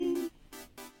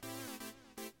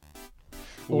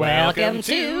Welcome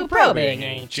to Probing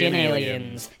Ancient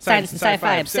Aliens. Science and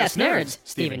sci-fi obsessed nerds,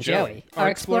 Steve and Joey, are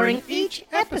exploring each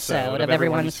episode of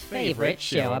everyone's favorite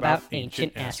show about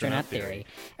ancient astronaut theory,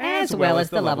 as well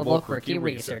as the lovable, quirky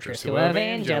researchers who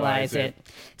evangelize it.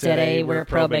 Today we're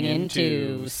probing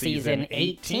into Season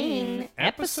 18,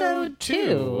 Episode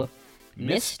 2,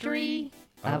 Mystery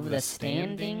of the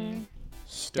Standing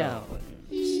Stone.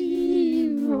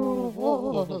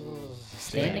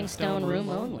 Standing stone room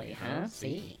only, huh?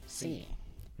 See.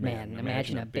 Man,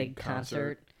 imagine a big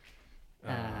concert,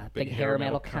 big hair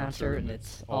metal concert, and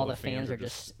it's all the fans are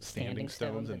just standing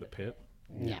stones in the pit.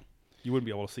 Yeah. You wouldn't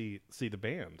be able to see the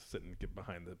band sitting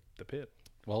behind the pit.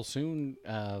 Well, soon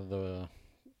the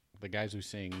guys who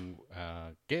sing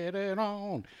 "Get It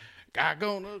On," "God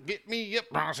gonna get me up,"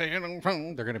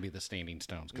 they're going to be the Standing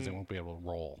Stones because they won't be able to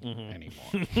roll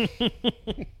anymore.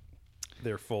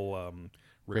 They're full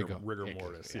rigor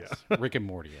mortis. Yes. Yeah, Rick and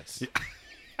Mortius.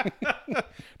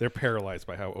 They're paralyzed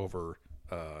by how over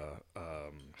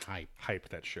Hype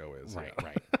that show is. Right, yeah.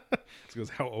 right. It's because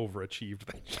how overachieved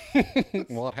that show.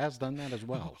 Well, it has done that as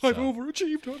well. I've so.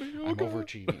 overachieved, honey. Oh, I'm God.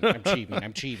 overachieving.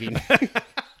 I'm cheating.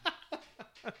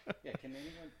 Yeah, can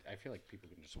anyone? I feel like people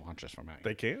can just watch us from out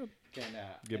They can. here.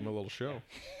 Give them a little show.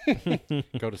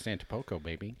 Go to Santa Poco,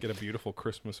 baby. Get a beautiful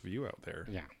Christmas view out there.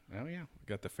 Yeah. Oh, yeah.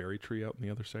 Got the fairy tree out on the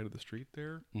other side of the street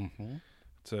there. Mm-hmm.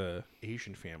 It's a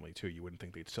Asian family, too. You wouldn't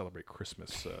think they'd celebrate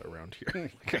Christmas around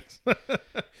here. Because,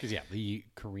 yeah, the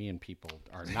Korean people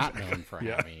are not known for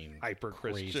having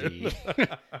hyper-Christian. crazy,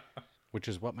 which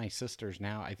is what my sister's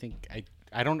now, I think,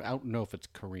 I don't know if it's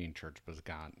Korean church, but has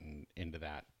gotten into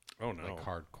that. Oh, no. Like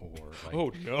hardcore. Like,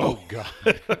 Oh, no. Oh, God.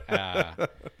 I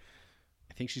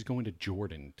think she's going to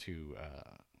Jordan to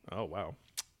Oh, wow.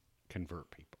 convert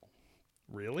people.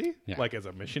 Really? Yeah. Like as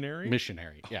a missionary?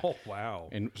 Missionary, yeah. Oh, wow.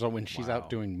 And so when she's Wow. out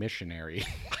doing missionary,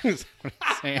 is what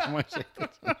I'm saying,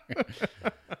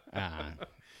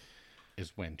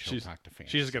 is when she'll talk to fans.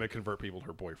 She's just going to convert people to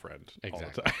her boyfriend Exactly.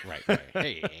 all the time.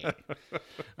 Right.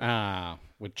 Hey.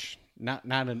 Which not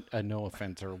a no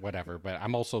offense or whatever, but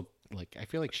I'm also like I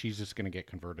feel like she's just going to get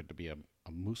converted to be a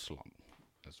Muslim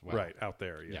as well. Right, out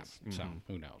there, yes. Yeah. So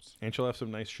who knows? And she'll have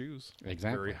some nice shoes.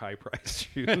 Exactly. Very high-priced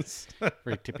shoes.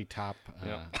 Very tippy top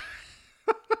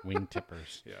wing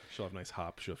tippers. Yeah, she'll have nice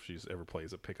hops if she's ever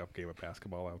plays a pickup game of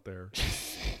basketball out there.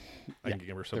 I can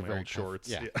give her some of my old shorts.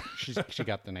 Yeah. She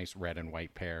got the nice red and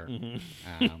white pair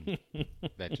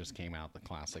that just came out, the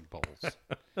classic Bulls.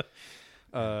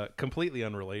 Completely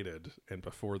unrelated, and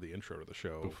before the intro to the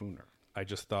show, Buffooner. I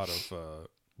just thought of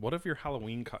what if your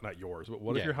Halloween not yours, but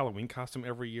what if your Halloween costume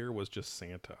every year was just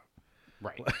Santa?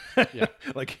 Right. Yeah.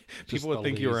 Like Just people would the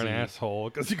think you were an lazy- asshole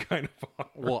because you kind of are.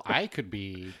 Well, I could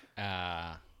be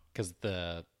because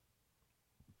the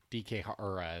David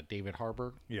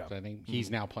Harbour. Yeah. I think he's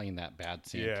now playing that bad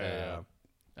Santa.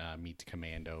 Yeah. Meets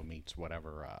Commando meets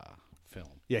whatever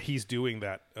film. Yeah, he's doing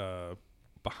that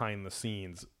behind the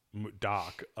scenes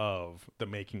doc of the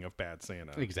making of Bad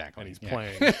Santa. Exactly. And he's Yeah.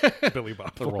 playing Billy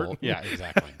Bob The Thornton. role. Yeah,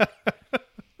 exactly.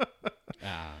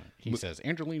 He says,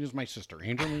 Angelina's my sister.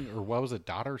 Angelina, or what was it,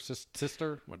 daughter,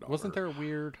 sister? My daughter. Wasn't there a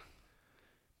weird...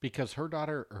 Because her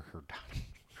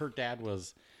dad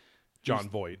was... John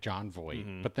Voight. John Voight.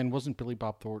 Mm-hmm. But then wasn't Billy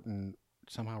Bob Thornton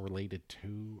somehow related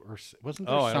to, or wasn't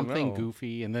Oh, there I don't something know.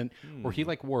 goofy? And then, or he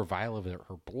like wore a vial of her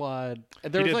blood. He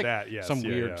There was did like that, yes. some yeah,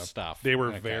 weird yeah. stuff. They were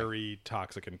Okay. very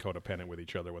toxic and codependent with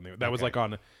each other when they. That was like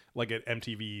on like at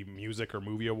MTV Music or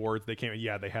Movie Awards. They came.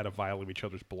 Yeah, they had a vial of each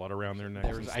other's blood around their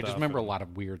necks. and I stuff, just remember a and lot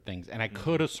of weird things, and I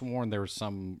could have sworn there was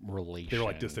some relation. They were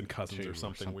like distant cousins to or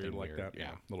something weird like that.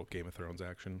 Yeah, Little Game of Thrones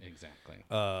action. exactly.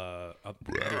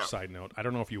 Another side note. I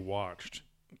don't know if you watched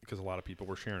because a lot of people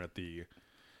were sharing it. The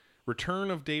return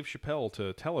of Dave Chappelle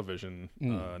to television,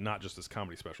 not just his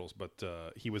comedy specials, but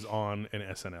he was on an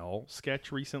SNL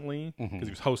sketch recently because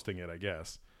he was hosting it, I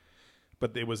guess.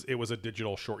 But it was a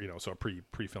digital short, so a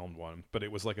pre-filmed one. But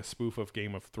it was like a spoof of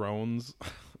Game of Thrones,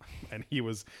 and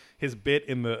his bit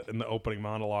in the opening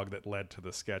monologue that led to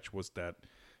the sketch was that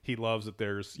he loves that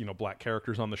there's black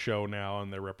characters on the show now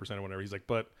and they're represented whenever.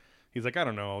 He's like, I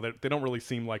don't know. They don't really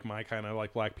seem like my kind of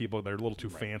like black people. They're a little too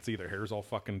fancy. Their hair's all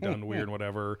fucking done weird and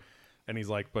whatever. And he's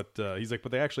like, but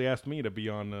they actually asked me to be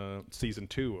on season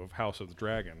 2 of House of the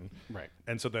Dragon. Right.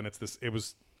 And so then it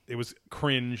was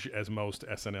cringe as most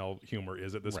SNL humor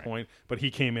is at this point. But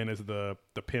he came in as the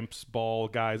pimps ball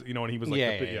guys, and he was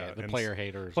like the player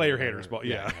haters. Player haters ball,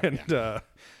 yeah.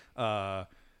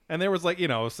 And there was like, it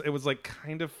was like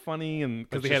kind of funny, and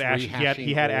because It's just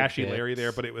he had rehashing Ashy old Larry there,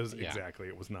 bits. but it was Yeah.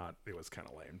 it was not, it was kind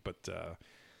of lame. But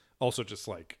also just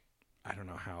like, I don't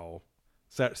know how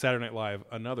Saturday Night Live,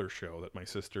 another show that my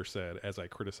sister said, as I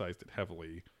criticized it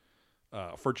heavily,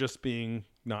 for just being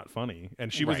not funny.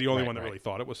 And she was the only one that really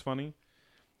thought it was funny.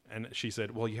 And she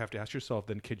said, well, you have to ask yourself,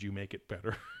 then could you make it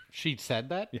better? She said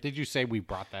that? Yeah. Did you say we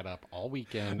brought that up all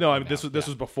weekend? No, I mean, this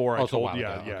was before I told.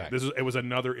 Yeah. Okay. It was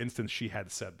another instance she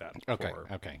had said that before.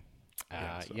 Okay.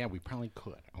 Yeah, we probably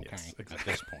could. Okay. Yes, At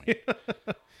exactly. this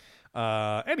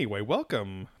point. Anyway,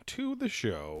 welcome to the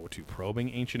show, to Probing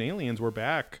Ancient Aliens. We're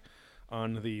back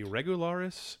on the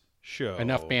Regularis show.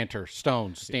 Enough banter.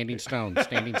 Stones. Standing stones.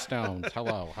 Standing stones.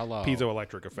 Hello.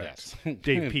 Piezoelectric effect. Yes.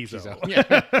 Dave Pizzo.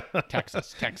 Yeah.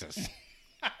 Texas.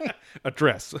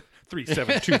 Address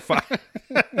 3725.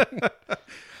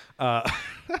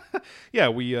 Yeah,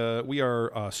 we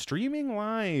are streaming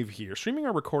live here, streaming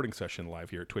our recording session live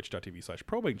here at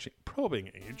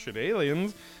twitch.tv/probing ancient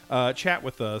aliens. Chat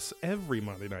with us every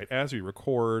Monday night as we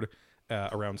record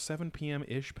around 7 p.m.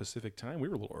 ish Pacific time. We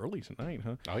were a little early tonight,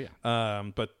 huh? Oh yeah.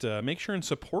 But make sure and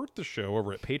support the show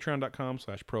over at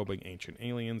patreon.com/probing ancient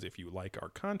aliens. If you like our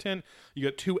content, you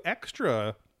get 2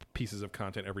 extra pieces of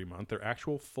content every month. They're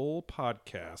actual full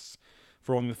podcasts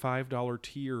for only the $5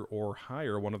 tier or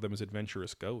higher. One of them is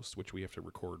Adventurous Ghost, which we have to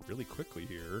record really quickly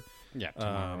here. Yeah,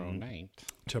 tomorrow night.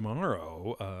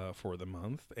 Tomorrow for the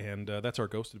month. And that's our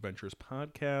Ghost Adventures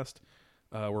podcast,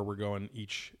 where we're going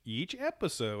each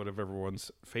episode of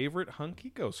everyone's favorite hunky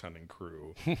ghost hunting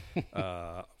crew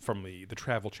from the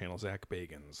Travel Channel, Zach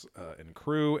Bagans and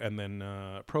crew, and then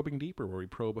Probing Deeper, where we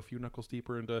probe a few knuckles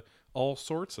deeper into all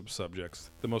sorts of subjects.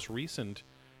 The most recent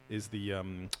is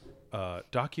the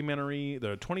documentary,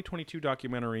 the 2022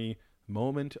 documentary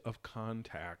Moment of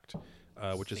Contact,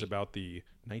 which is about the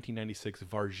 1996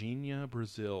 Varginha,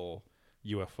 Brazil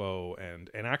UFO and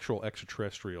an actual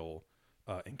extraterrestrial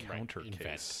encounter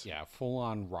case. Yeah,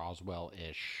 full-on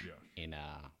Roswell-ish in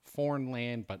a foreign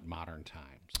land, but modern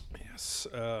times. Yes.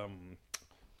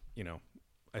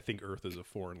 I think Earth is a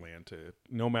foreign land to,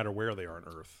 no matter where they are on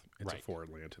Earth, it's a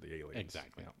foreign land to the aliens.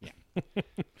 Exactly. Yeah.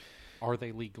 Are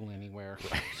they legal anywhere?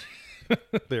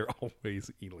 They're always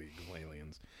illegal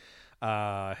aliens.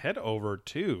 Head over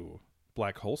to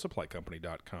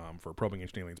blackholesupplycompany.com for Probing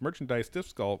Ancient Aliens merchandise,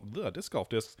 disc golf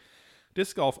discs,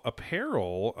 disc golf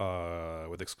apparel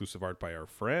with exclusive art by our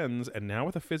friends, and now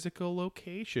with a physical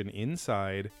location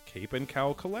inside Cape and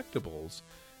Cowl Collectibles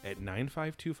at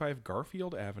 9525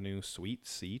 Garfield Avenue, Suite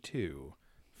C2,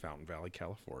 Fountain Valley,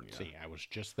 California. See, I was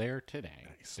just there today.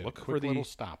 Nice. Look for the little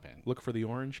stop in. Look for the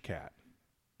orange cat.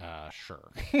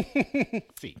 Sure.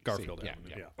 Garfield. Yeah.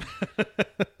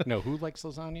 No, who likes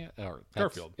lasagna? Or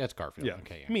Garfield. That's Garfield. Yeah.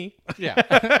 Okay. Yeah. Me. Yeah.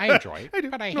 I enjoy it. I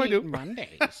do. But I No, I hate do.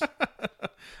 Mondays.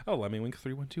 Oh, Lemmywink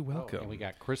 312. Welcome. And we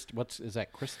got is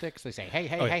that Christix? They say, hey.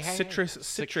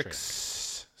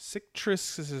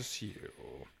 Citrix is you.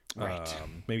 Right.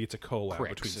 Maybe it's a collab Crix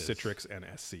between is- Citrix and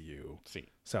SCU, See.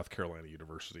 South Carolina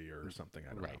University or something.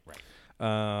 I don't know. Right.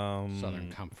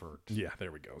 Southern Comfort. Yeah,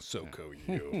 there we go. SoCo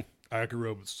you. I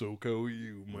grew up with SoCo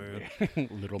you, man.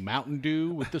 Little Mountain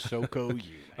Dew with the SoCo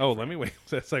U. Oh, let me wait.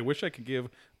 Says, I wish I could give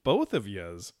both of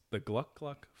yous the Gluck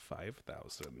Gluck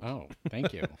 5000. Oh,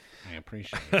 thank you. I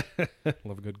appreciate it.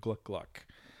 Love a good Gluck Gluck.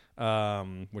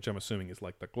 Which I'm assuming is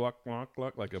like the Gluck Gluck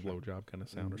Gluck, like a blowjob kind of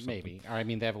sound or something. Maybe. Or, I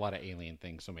mean, they have a lot of alien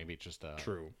things, so maybe it's just a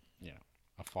True.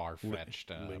 a far-fetched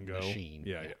Lingo. machine.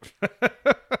 Yeah.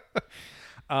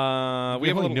 We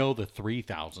have a only little... know the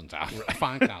 3,000s out.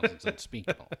 5,000s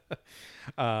unspeakable.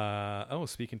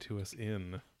 Speaking to us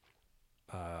in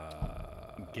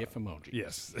GIF emoji.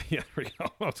 yes, yeah, there we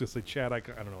go. I was gonna say chat. I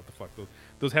don't know what the fuck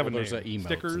those have a name. Those are emotes and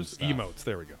Stickers, stuff. emotes.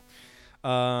 There we go.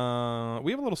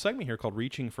 We have a little segment here called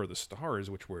Reaching for the Stars,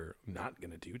 which we're not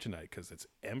going to do tonight because it's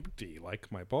empty like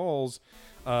my balls.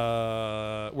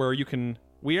 Where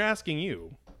we're asking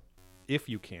you if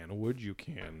you would you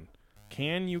can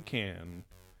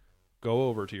go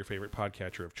over to your favorite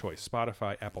podcatcher of choice.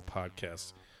 Spotify, Apple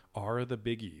Podcasts are the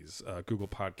biggies. Google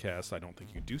Podcasts, I don't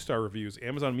think you can do star reviews.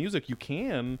 Amazon Music, you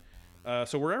can.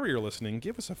 So wherever you're listening,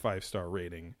 give us a 5-star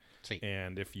rating. See.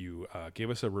 And if you give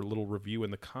us a little review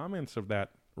in the comments of that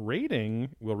rating,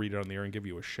 we'll read it on the air and give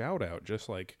you a shout out, just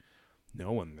like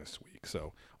no one this week.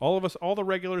 So all of us, all the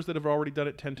regulars that have already done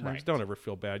it 10 times, Right. Don't ever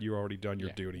feel bad. You've already done your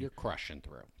duty. You're crushing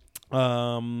through.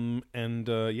 Then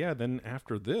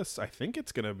after this, I think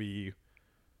it's going to be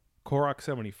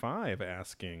Korok75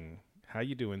 asking, how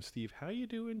you doing, Steve? How you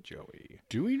doing, Joey?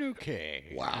 Doing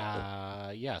okay.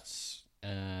 Wow. Yes.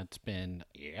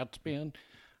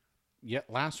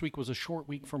 Last week was a short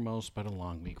week for most, but a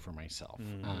long week for myself.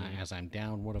 As I'm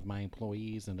down one of my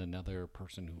employees and another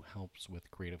person who helps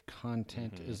with creative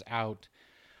content is out.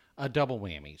 A double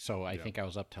whammy. So I think I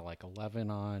was up till like 11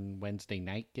 on Wednesday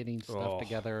night getting stuff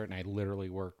together, and I literally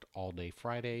worked all day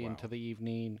Friday into the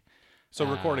evening. So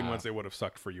recording Wednesday would have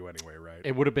sucked for you anyway, right?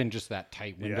 It would have been just that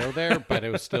tight window there, but it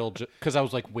was still just because I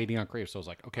was like waiting on creative. So I was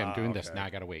like, okay, I'm doing this. Now I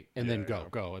got to wait. And then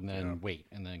go, and then wait,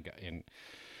 and then go. And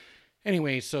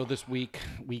anyway, so this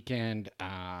weekend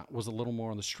was a little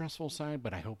more on the stressful side,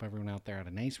 but I hope everyone out there had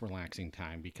a nice, relaxing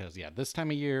time because, this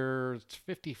time of year, it's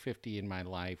 50-50 in my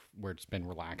life where it's been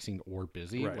relaxing or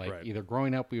busy. Either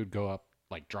growing up, we would go up,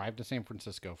 like drive to San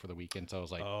Francisco for the weekend. So I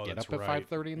was like, get up at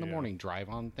 5:30 in the morning, drive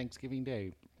on Thanksgiving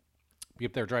Day. Be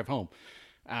up there, drive home.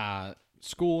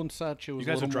 School and such. It was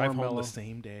you guys a little would drive more home mellow. the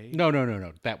same day? No.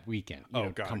 That weekend.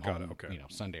 Got it. Okay.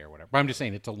 Sunday or whatever. But I'm just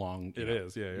saying it's a long. It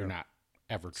is. Yeah. You're not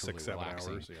ever truly 6-7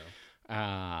 relaxing. hours.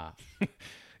 Yeah. Uh,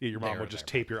 Your mom would just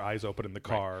tape your eyes open in the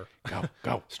car.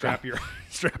 Go. strap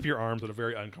your arms in a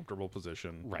very uncomfortable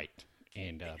position. Right.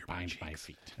 And bind my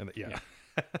feet. And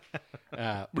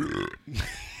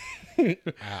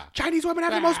Chinese women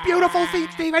have the most beautiful feet,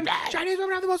 Stephen. Chinese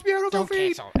women have the most beautiful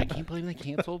feet. Cancel. I can't believe they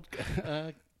canceled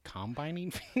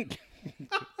combining feet.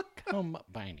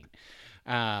 Combining.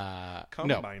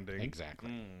 Combinding. No, exactly.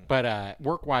 But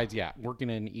work-wise, working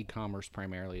in e-commerce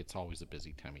primarily, it's always a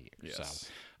busy time of year. Yes.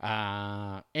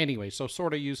 So, anyway, so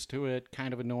sort of used to it,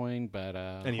 kind of annoying, but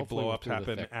any blow-ups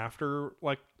happen after,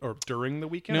 like, or during the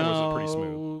weekend, no, or was it pretty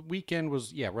smooth? Weekend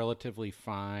was, relatively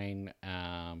fine.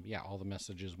 All the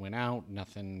messages went out.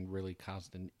 Nothing really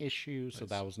caused an issue, so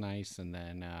that was nice. And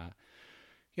then...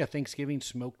 Thanksgiving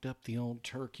smoked up the old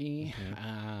turkey,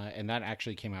 and that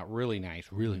actually came out really nice,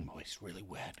 really moist, really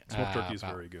wet. Smoked turkey is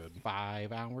very good.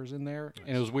 5 hours in there,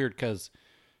 and it was weird because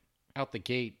out the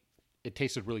gate, it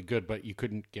tasted really good, but you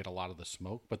couldn't get a lot of the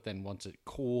smoke. But then once it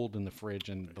cooled in the fridge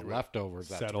and the leftovers,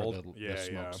 that's settled. Where the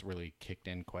smokes really kicked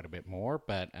in quite a bit more.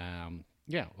 But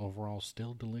overall,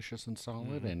 still delicious and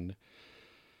solid, and.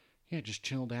 Yeah, just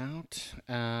chilled out.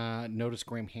 Noticed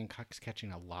Graham Hancock's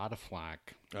catching a lot of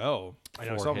flack. Oh, I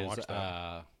know. Someone his, watched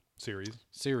that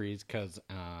series because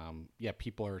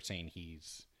people are saying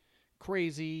he's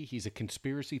crazy. He's a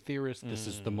conspiracy theorist. This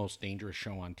is the most dangerous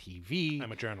show on TV.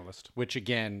 I'm a journalist. Which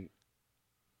again,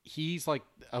 he's like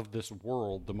of this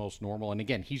world, the most normal. And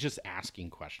again, he's just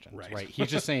asking questions, right? He's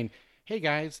just saying, hey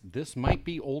guys, this might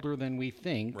be older than we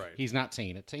think. Right. He's not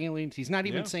saying it's aliens. He's not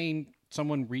even saying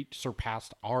someone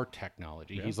surpassed our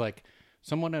technology. He's like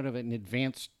someone out of an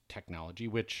advanced technology,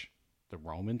 which the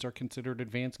Romans are considered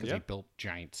advanced because they built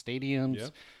giant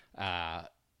stadiums.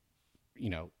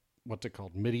 What's it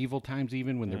called? Medieval times,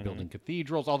 even when they're building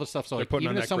cathedrals, all this stuff. So they're putting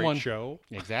on that great show.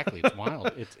 Exactly, it's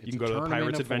wild. It's you can go to the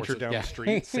Pirates Adventure down the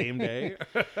street same day.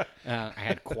 I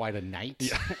had quite a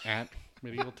night at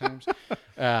medieval times.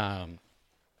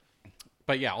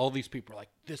 But all these people are like,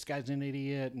 this guy's an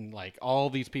idiot. And like, all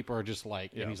these people are just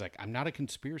like, and he's like, I'm not a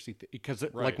conspiracy. Because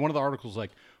like one of the articles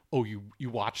like, oh, you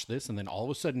watch this. And then all of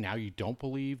a sudden now you don't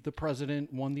believe the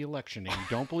president won the election. And you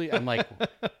don't believe, I'm like,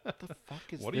 what the fuck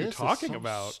is this? What are you talking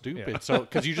about? Stupid. Yeah. So,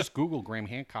 cause you just Google Graham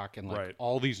Hancock and like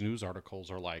all these news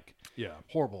articles are like,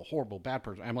 horrible, bad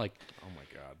person. I'm like, oh my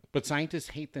God. But scientists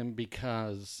hate them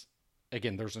because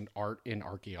again, there's an art in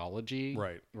archaeology,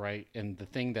 right? And the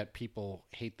thing that people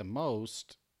hate the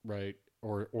most, right,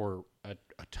 or a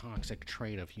toxic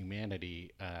trait of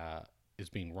humanity is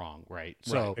being wrong, right?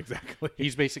 So exactly.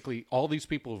 He's basically all these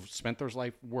people who've spent their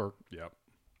life work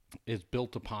is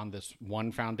built upon this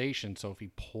one foundation. So if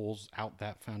he pulls out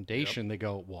that foundation, they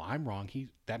go, well, I'm wrong.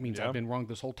 That means I've been wrong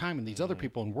this whole time, and these other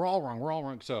people, and we're all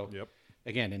wrong. So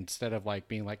again, instead of like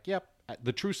being like,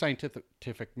 the true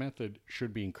scientific method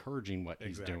should be encouraging what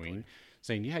he's doing,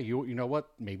 saying, you know what,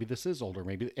 maybe this is older,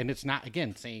 maybe, and it's not,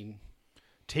 again, saying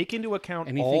take into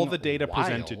account all the data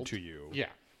presented to you. Yeah.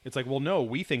 It's like, well, no,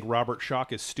 we think Robert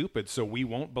Schoch is stupid, so we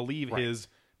won't believe his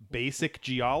basic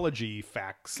geology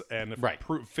facts and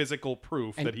physical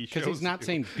proof that he shows. Because he's not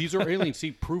saying, these are aliens.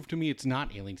 See, prove to me it's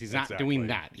not aliens. He's not doing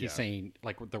that. He's saying,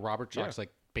 like with the Robert Schoch's,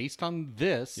 like, based on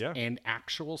this and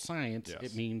actual science,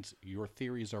 it means your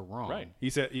theories are wrong. Right. He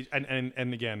said,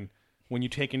 and again, when you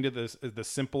take into this the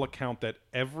simple account that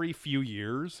every few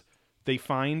years they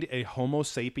find a Homo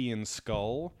sapien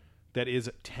skull that is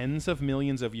tens of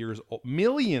millions of years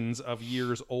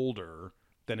older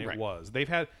than it was. They've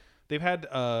had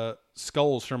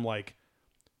skulls from like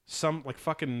some like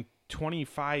fucking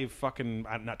 25 fucking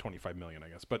not 25 million, I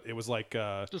guess, but it was like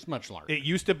just much larger. It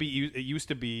used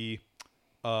to be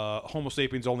Homo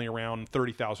sapiens only around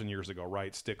 30,000 years ago,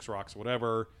 right? Sticks, rocks,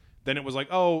 whatever. Then it was like,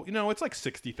 oh, it's like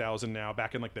 60,000 now,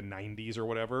 back in like the 90s or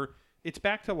whatever. It's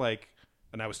back to like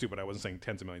And I was stupid. I wasn't saying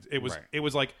tens of millions. It was. Right. It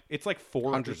was like it's like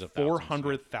Hundreds of thousands,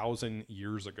 400,000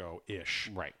 years ago ish.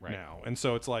 Right. Now, and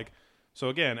so it's like, so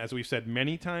again, as we've said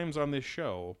many times on this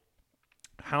show,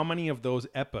 how many of those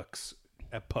epochs,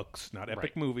 not epic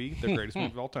Right. movie, the greatest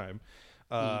movie of all time,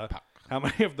 how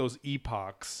many of those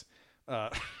epochs?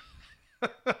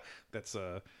 That's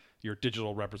your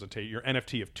digital representation, your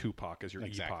NFT of Tupac is your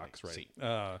Exactly. epochs, right? See.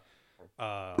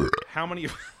 How many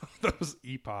of those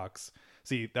epochs?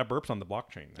 See, that burp's on the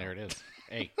blockchain now. There it is.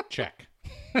 Hey, check.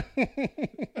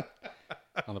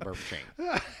 On the burp chain.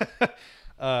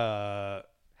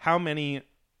 How many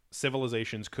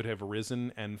civilizations could have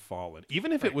risen and fallen,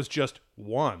 even if it was just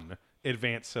one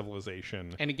advanced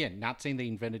civilization? And again, not saying they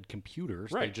invented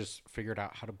computers. They Right. just figured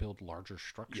out how to build larger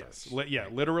structures.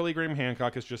 Yes. Literally, Graham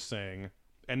Hancock is just saying,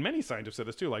 and many scientists said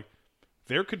this too, like,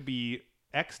 there could be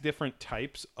X different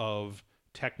types of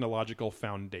technological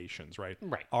foundations, right?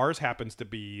 Right. Ours happens to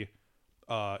be,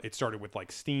 it started with, like,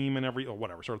 steam and or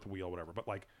whatever, started with the wheel, whatever, but,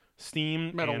 like, steam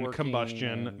and Metalworking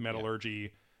combustion, and-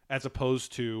 metallurgy, as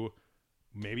opposed to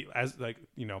maybe, as, like,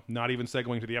 you know, not even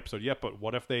segueing to the episode yet, but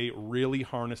what if they really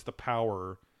harness the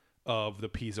power of the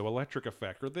piezoelectric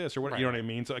effect or this or what, you know what I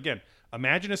mean? So again,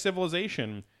 imagine a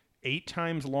civilization 8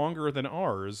 times longer than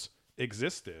ours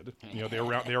existed. You know, they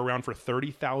were around for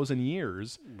 30,000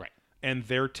 years. Right. And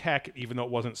their tech, even though it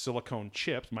wasn't silicone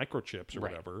chips, microchips or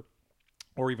Right. whatever,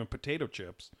 or even potato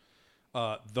chips,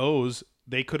 those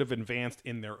they could have advanced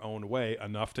in their own way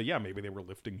enough to, maybe they were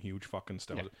lifting huge fucking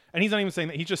stones. Yeah. And he's not even saying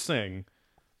that. He's just saying,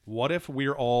 what if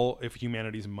if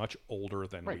humanity's much older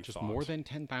than we Just thought? more than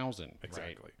 10,000.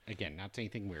 Exactly. Right? Again, not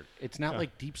anything weird. It's not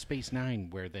like Deep Space Nine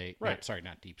where they... Right. no, sorry,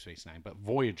 not Deep Space Nine, but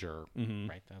Voyager.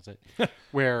 Right? That's it.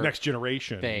 Where Next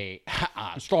Generation. they...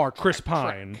 Star Trek, Chris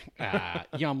Pine.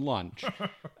 Yum Lunch.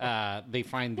 They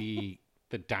find the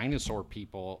dinosaur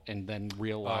people and then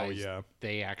realize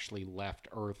they actually left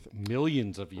Earth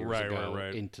millions of years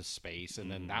ago into space, and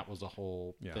then that was a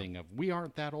whole thing of we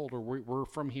aren't that old, or we're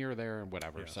from here, there, and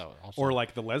whatever. So also, or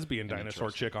like the lesbian dinosaur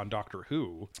chick on Doctor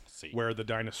Who, where the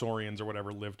dinosaurians or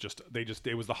whatever lived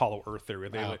it was the Hollow Earth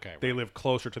area. They lived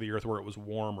closer to the Earth where it was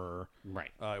warmer.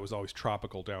 Right. It was always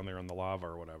tropical down there in the lava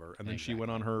or whatever. And then she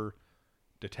went on her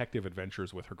detective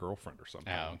adventures with her girlfriend or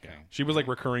something. Oh, okay. She was like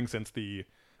recurring since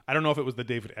I don't know if it was the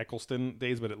David Eccleston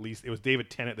days, but at least it was David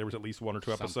Tennant. There was at least 1 or 2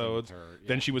 Something episodes. with her,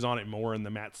 Then she was on it more in the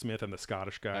Matt Smith and the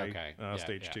Scottish guy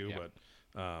stage 2. yeah.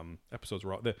 But episodes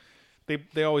were all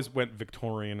they always went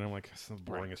Victorian, and I'm like, it's the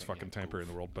boringest fucking time period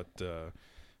in the world. But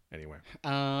anyway,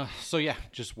 so yeah,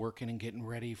 just working and getting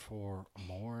ready for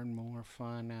more and more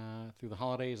fun through the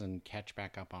holidays, and catch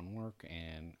back up on work,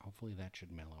 and hopefully that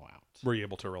should mellow out. were you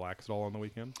able to relax at all on the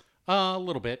weekend? A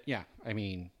little bit, yeah. I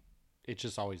mean, it's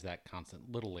just always that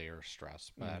constant little layer of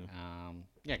stress. But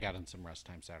got in some rest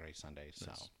time Saturday, Sunday,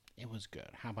 so it was good.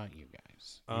 How about you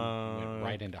guys? You went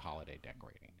right into holiday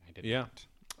decorating. I did not.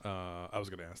 I was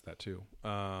going to ask that too.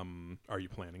 Are you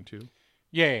planning to?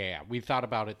 Yeah. We thought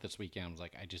about it this weekend. I was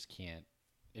like, I just can't.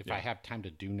 If I have time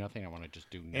to do nothing, I want to just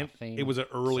do nothing. And it was an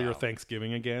earlier So-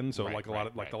 Thanksgiving again, so Right, like a lot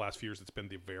of right. the last few years, it's been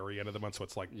the very end of the month, so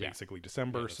it's like basically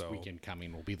December. This So weekend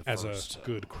coming will be the as first. a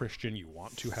good Christian, you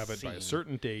want to have it by a See.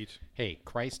 certain date, Hey,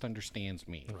 Christ understands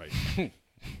me. right?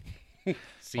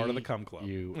 See, Part of the cum club.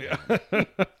 You,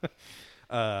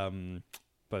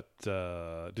 But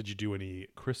did you do any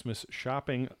Christmas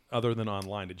shopping other than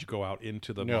online? Did you go out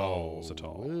into the malls at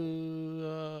all?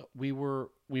 We went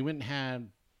and had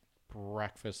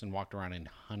breakfast and walked around in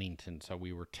Huntington, so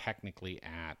we were technically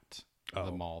at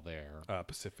the mall there.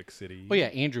 Pacific City. Oh yeah,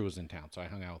 Andrew was in town, so I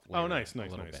hung out with Larry nice, a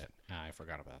little nice. bit. I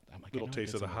forgot about that. I'm like, Little I know I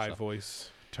taste did of the some other high stuff. voice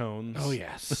tones. Oh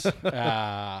yes.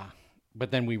 But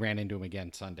then we ran into him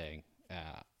again Sunday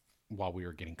while we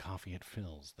were getting coffee at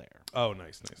Phil's there. Oh,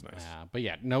 nice. But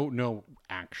yeah, no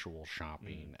actual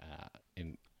shopping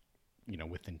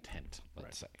with intent,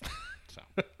 let's say. So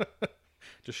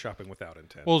Just shopping without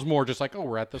intent. well, it was more just like, oh,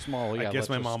 we're at this mall. Yeah, I guess let's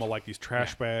my just- mom will like these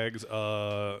trash bags.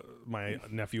 My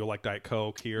nephew will like Diet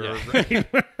Coke here. Yeah.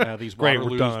 Right? These Great, we're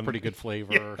Waterloos, done. pretty good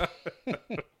flavor.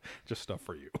 Just stuff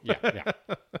for you. Yeah.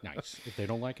 Nice. If they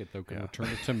don't like it, they can return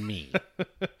it to me.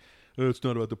 It's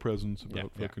not about the presents,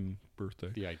 about yeah. fucking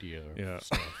birthday. The idea of Yeah.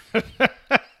 stuff.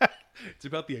 It's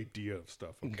about the idea of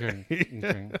stuff. Okay.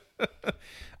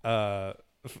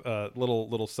 Okay.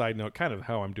 Little side note, kind of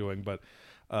how I'm doing, but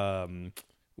I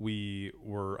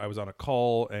was on a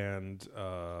call, and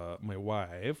my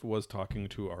wife was talking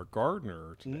to our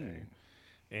gardener today,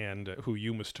 and who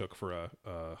you mistook for a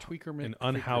Tweaker an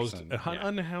unhoused McPherson. an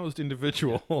unhoused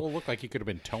individual. Well, it looked like he could have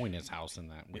been towing his house in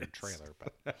that weird trailer,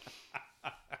 but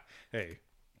Hey,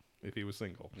 if he was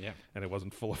single. Yeah. And it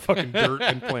wasn't full of fucking dirt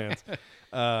and plants.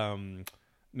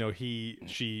 No,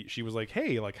 she was like,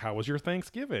 hey, like, how was your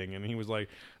Thanksgiving? And he was like,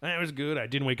 it was good. I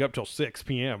didn't wake up till 6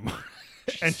 p.m.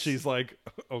 And she's like,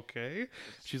 okay.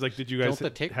 She's like, did you guys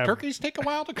Don't the have... turkeys take a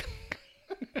while to...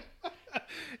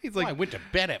 He's Well, like, I went to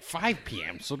bed at 5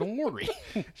 p.m., so don't worry.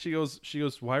 she goes,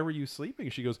 why were you sleeping?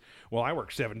 She goes, well, I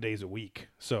work 7 days a week.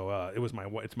 So it's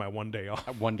my one day off.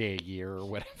 1 day a year or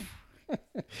whatever.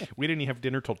 We didn't even have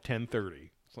dinner till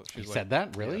 10:30. So she's He like, said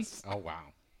that? Really? Yes. Oh,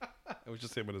 wow. It was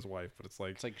just him and his wife, but it's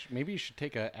It's like, maybe you should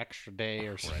take an extra day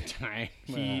or sometime.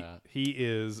 he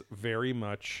is very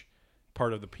much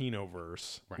part of the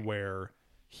Pinot-verse, Right. where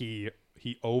he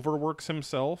overworks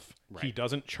himself. Right. He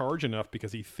doesn't charge enough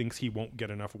because he thinks he won't get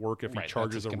enough work if Right, he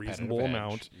charges that's a his reasonable competitive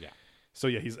amount. edge. Yeah. So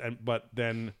yeah, but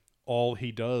then all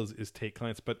he does is take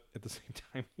clients. But at the same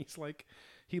time, he's like,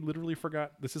 he literally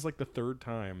forgot. This is like the third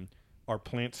time our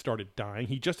plant started dying.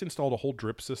 He just installed a whole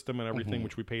drip system and everything,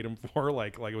 which we paid him for.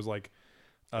 Like it was like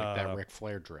That Ric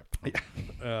Flair drip.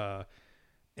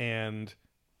 and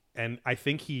I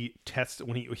think he tests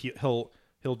when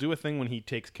he'll do a thing when he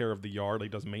takes care of the yard. Like, he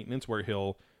does maintenance where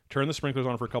he'll turn the sprinklers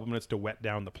on for a couple minutes to wet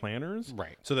down the planters,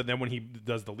 Right. So that then when he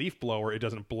does the leaf blower, it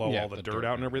doesn't blow all the dirt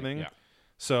out and everything. Yeah.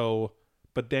 So,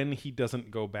 but then he doesn't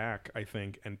go back, I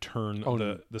think, and turn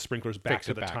the sprinklers back fix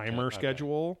to it the back to- timer okay.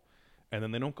 schedule, and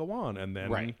then they don't go on, and then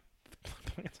Right.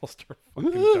 the plants will start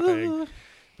fucking dying.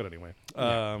 But anyway,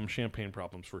 champagne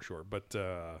problems for sure. But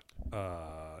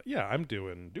yeah, I'm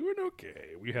doing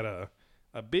okay. We had a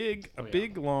big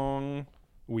long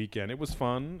weekend. It was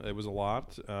fun. It was a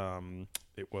lot.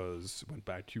 It went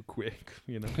by too quick,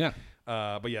 you know. Yeah.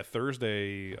 But yeah,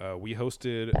 Thursday we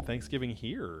hosted Thanksgiving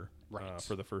here Right.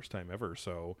 for the first time ever.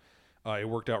 So it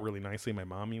worked out really nicely. My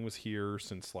mommy was here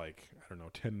since like, I don't know,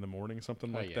 10 in the morning,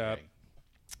 something like that.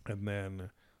 And then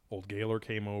old Gaylor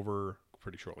came over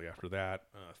pretty shortly after that.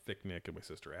 Thick Nick and my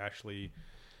sister Ashley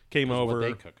came over. What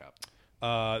they cook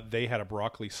up? They had a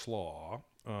broccoli slaw.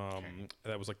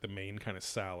 That was like the main kind of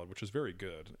salad, which was very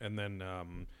good. And then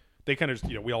they kind of,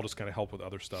 we all just kind of help with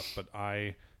other stuff. But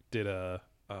I did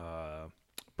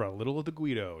brought a little of the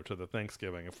Guido to the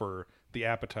Thanksgiving for the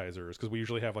appetizers, because we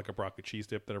usually have like a broccoli cheese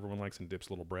dip that everyone likes and dips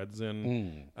little breads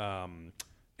in. And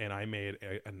I made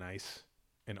a nice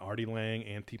an Artie Lang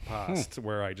antipasto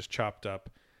where I just chopped up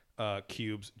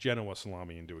cubes, Genoa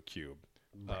salami into a cube,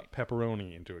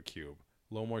 pepperoni into a cube,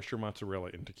 low moisture mozzarella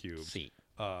into cubes. See.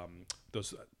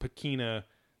 Those pachina,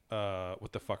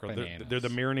 what the fuck are Bananas. they're the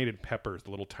marinated peppers,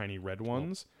 the little tiny red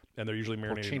ones, and they're usually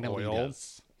marinated in oil.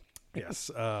 Porcinolitas.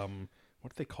 Yes.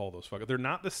 What do they call those fuckers? They're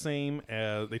not the same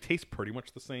as, they taste pretty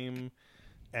much the same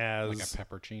as Like a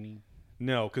peppercini.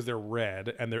 no, because they're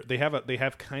red and they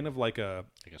have kind of like a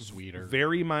sweeter.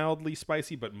 very mildly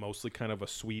spicy, but mostly kind of a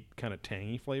sweet, kind of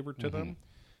tangy flavor to them.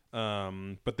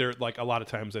 But they're like a lot of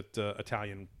times at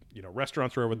Italian,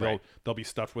 restaurants or whatever, they'll be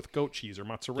stuffed with goat cheese or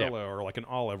mozzarella or like an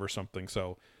olive or something.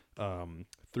 So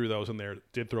threw those in there.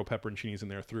 Did throw pepperoncinis in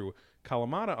there. Threw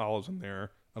Kalamata olives in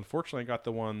there. Unfortunately, I got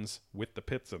the ones with the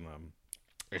pits in them.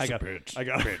 I got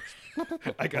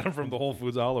them from the Whole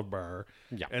Foods olive bar.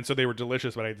 Yeah. And so they were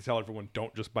delicious, but I had to tell everyone,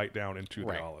 don't just bite down into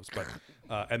the olives. But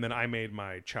and then I made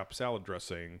my chopped salad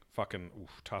dressing,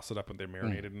 toss it up, and they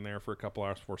marinated in there for a couple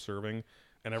hours before serving.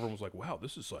 And everyone was like, wow,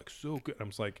 this is like so good. And I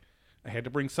was like, I had to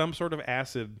bring some sort of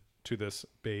acid to this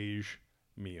beige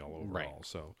meal overall.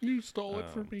 So You stole it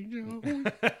from me, Joe.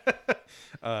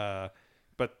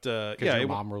 but Did your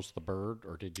mom roast the bird,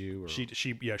 or did you? Or?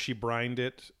 She brined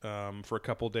it for a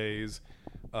couple days.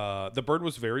 The bird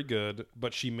was very good,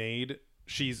 but she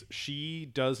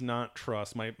does not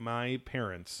trust my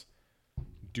parents.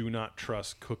 Do not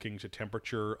trust cooking to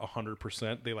temperature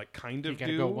 100%. They like kind of you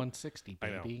gotta do. go 160,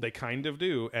 baby. I know they kind of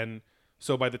do, and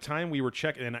so by the time we were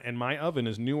checking, and my oven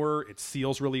is newer, it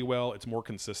seals really well, it's more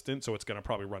consistent, so it's going to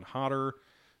probably run hotter.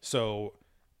 So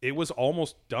it was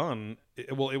almost done.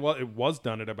 It was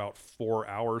done at about 4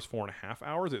 hours, 4.5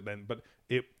 hours.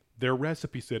 Their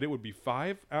recipe said it would be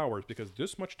 5 hours because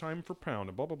this much time per pound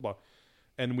and blah blah blah.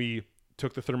 And we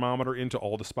took the thermometer into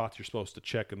all the spots you're supposed to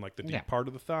check, in like the deep part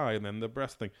of the thigh and then the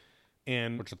breast thing.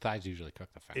 And which the thighs usually cook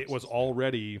the fastest. It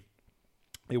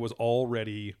was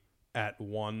already at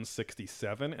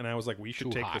 167, and I was like, we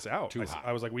should take this out.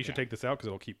 I was like, we should take this out because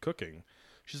it'll keep cooking.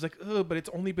 She's like, oh, but it's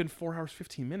only been 4 hours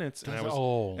 15 minutes, and I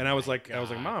was like,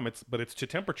 Mom, it's to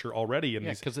temperature already. And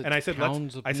I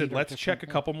said, let's check a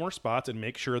couple more spots and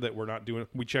make sure that we're not doing.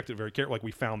 We checked it very carefully. Like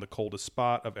we found the coldest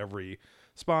spot of every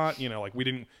spot. Like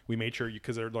we made sure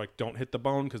because they're like, don't hit the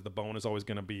bone because the bone is always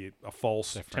going to be a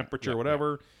false temperature,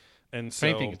 whatever. And so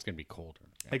same thing, it's going to be colder.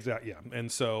 Exactly. Yeah. And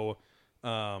so,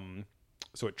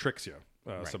 so it tricks you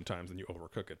sometimes, and you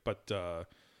overcook it. But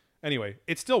anyway,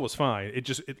 it still was fine.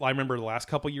 I remember the last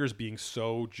couple years being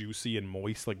so juicy and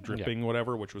moist, like dripping,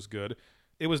 whatever, which was good.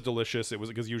 It was delicious. It was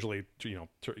because usually,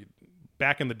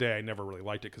 back in the day, I never really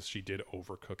liked it because she did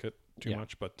overcook it too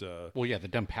much. But the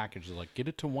dumb package is like, get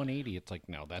it to 180. It's like,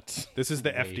 no, this is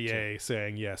the FDA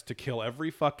saying yes to kill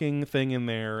every fucking thing in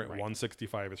there.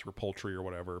 165 is for poultry or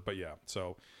whatever. But yeah,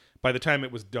 so by the time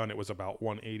it was done, it was about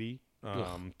 180.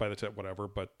 By the time whatever,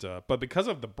 but because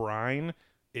of the brine,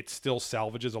 it still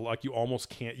salvages like you almost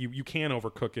can't. You can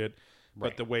overcook it,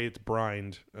 but the way it's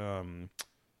brined, and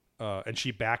she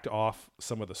backed off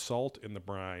some of the salt in the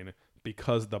brine.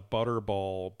 Because the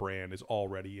Butterball brand is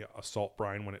already a salt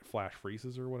brine when it flash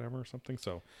freezes or whatever or something.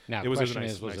 So now it was was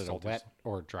nice it a wet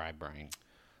or dry brine?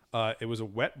 It was a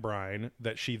wet brine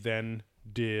that she then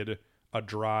did a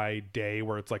dry day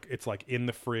where it's like in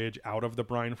the fridge out of the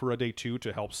brine for a day too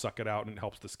to help suck it out and it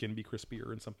helps the skin be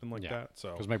crispier and something like that.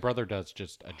 So because my brother does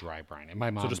just a dry brine and my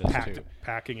mom just does too.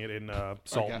 Packing it in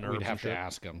salt and herbs. We'd have to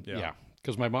ask him. Yeah.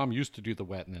 Because my mom used to do the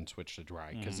wet and then switch to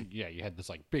dry. Because, you had this,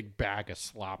 like, big bag of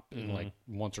slop. And, like,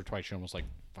 once or twice she almost, like,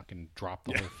 fucking dropped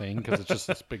the whole thing. Because it's just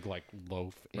this big, like,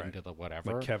 loaf into the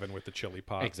whatever. Like Kevin with the chili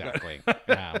pot. Exactly.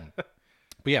 But,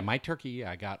 yeah, my turkey,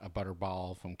 I got a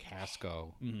Butterball from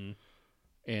Casco.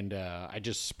 And I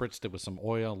just spritzed it with some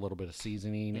oil, a little bit of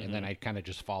seasoning. And then I kind of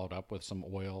just followed up with some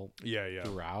oil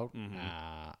throughout.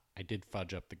 I did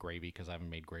fudge up the gravy because I haven't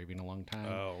made gravy in a long time.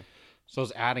 Oh. So I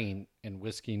was adding and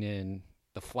whisking in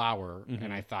the flour,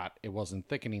 and I thought it wasn't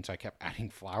thickening, so I kept adding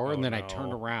flour, and then I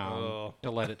turned around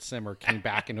to let it simmer, came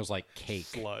back, and it was like cake.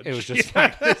 Sludge. It was just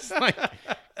like this, like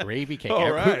gravy cake.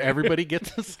 Everybody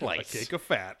gets a slice. A cake of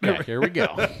fat. Yeah, here we go.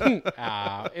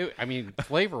 I mean,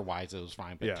 flavor-wise, it was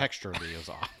fine, but texturally, it was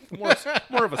off.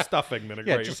 More of a stuffing than a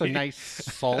gravy. Yeah, just a nice,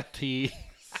 salty,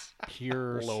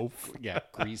 pure loaf.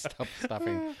 Greased up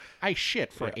stuffing. I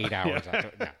shit for 8 hours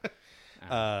after.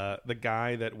 Yeah. The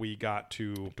guy that we got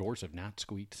to doors have not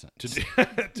squeaked since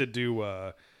to do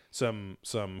some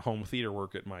home theater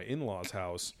work at my in-laws'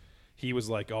 house. He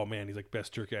was like, "Oh man," he's like,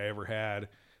 "best turkey I ever had."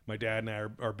 My dad and I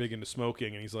are big into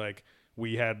smoking, and he's like,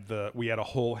 "We had a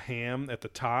whole ham at the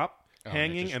top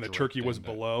hanging, and the turkey was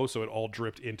below, so it all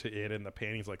dripped into it in the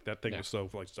pan." He's like, "That thing was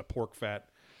so like just a pork fat,"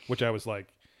 which I was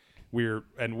like.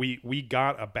 We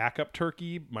got a backup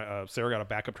turkey. Sarah got a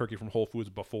backup turkey from Whole Foods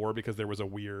before because there was a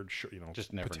weird,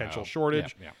 potential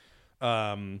shortage.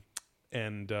 So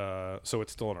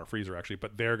it's still in our freezer actually.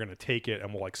 But they're gonna take it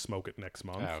and we'll like smoke it next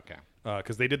month. Oh, okay.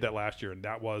 Because they did that last year and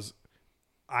that was.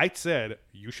 I said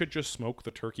you should just smoke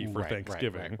the turkey for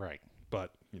Thanksgiving. Right.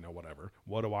 But whatever.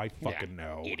 What do I fucking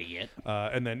know? Idiot.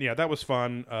 And then that was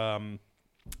fun.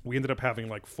 We ended up having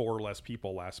like 4 less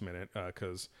people last minute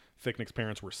because Thicknick's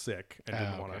parents were sick and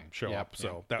didn't want to show up.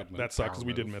 So that sucked because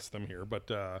we did miss them here.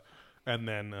 But and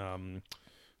then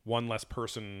one less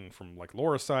person from like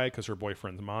Laura's side because her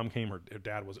boyfriend's mom came. Her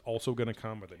dad was also going to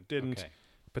come, but they didn't. Okay.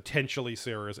 Potentially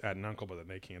Sarah's aunt and uncle, but then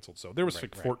they canceled. So there was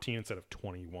 14 instead of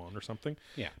 21 or something.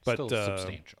 Yeah, but still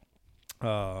substantial.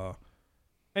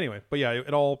 Anyway, but yeah,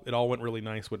 it all went really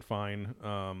nice, went fine.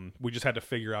 We just had to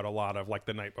figure out a lot of like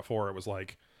the night before. It was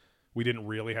like we didn't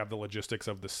really have the logistics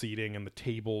of the seating and the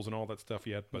tables and all that stuff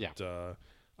yet, but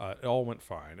it all went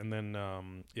fine. And then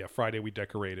Friday we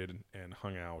decorated and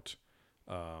hung out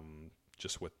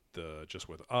just with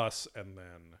us, and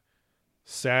then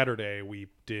Saturday we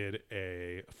did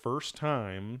a first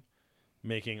time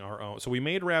making our own. So we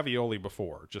made ravioli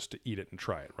before just to eat it and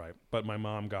try it, right? But my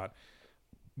mom,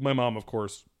 of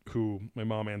course, my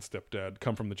mom and stepdad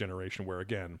come from the generation where,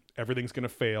 again, everything's going to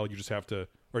fail. You just have to,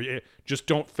 just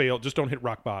don't fail. Just don't hit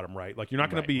rock bottom, right? Like, you're not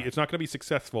going to it's not going to be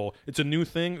successful. It's a new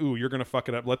thing. Ooh, you're going to fuck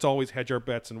it up. Let's always hedge our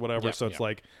bets and whatever. So it's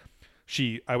like,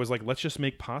 I was like, let's just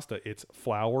make pasta. It's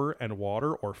flour and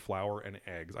water or flour and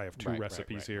eggs. I have 2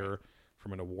 recipes here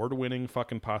from an award-winning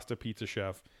fucking pasta pizza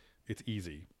chef. It's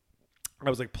easy. I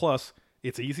was like, plus,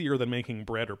 it's easier than making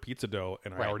bread or pizza dough,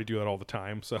 and I already do that all the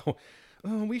time. So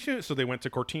we should. So they went to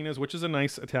Cortina's, which is a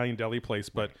nice Italian deli place,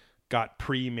 but got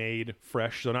pre-made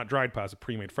fresh, so not dried pasta,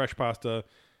 pre-made fresh pasta.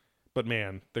 But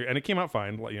man, and it came out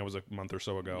fine. It was a month or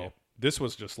so ago. Yeah. This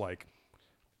was just like,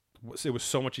 it was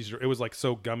so much easier. It was like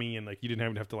so gummy, and like you didn't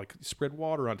even have to like spread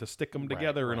water on to stick them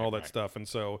together and all that stuff. And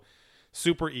so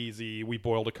super easy. We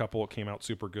boiled a couple. It came out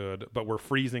super good. But we're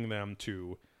freezing them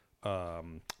to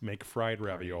make fried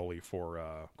ravioli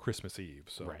for Christmas Eve,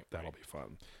 so that'll be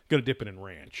fun. Gonna dip it in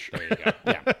ranch. There you go.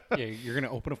 Yeah, you're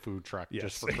gonna open a food truck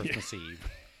just for Christmas Eve.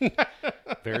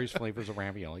 Various flavors of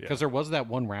ravioli, because there was that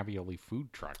one ravioli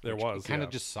food truck. There was. It kind of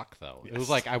just sucked though. It was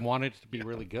like I wanted it to be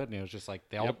really good, and it was just like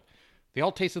they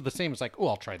all tasted the same. It's like, oh,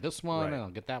 I'll try this one, Right. and I'll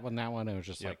get that one, and it was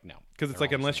just like, no. Because it's they're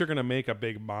like all the unless same. you're gonna make a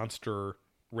big monster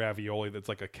ravioli that's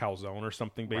like a calzone or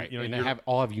something, Right, you know, and they you're-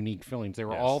 all have unique fillings. They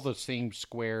were Yes. all the same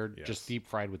squared, Yes. just deep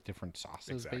fried with different sauces,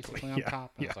 Exactly. basically on Yeah.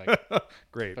 top. And Yeah. it's like,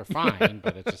 great. they're fine,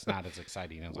 but it's just not as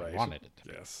exciting as Right. I wanted it to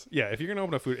be. Yes. Yeah. If you're gonna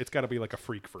open a food, it's got to be like a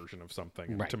freak version of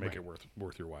something Right, to make right. it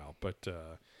worth your while. But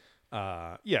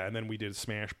yeah, and then we did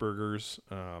smash burgers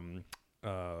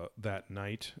that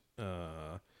night,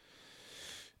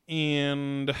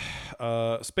 and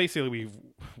basically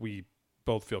we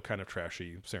both feel kind of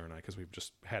trashy, Sarah and I, because we've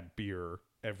just had beer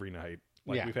every night.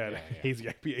 Like Yeah, we've had yeah. hazy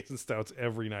IPAs and stouts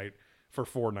every night for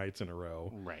 4 nights in a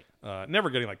row. Right.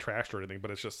 Never getting like trashed or anything, but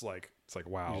it's like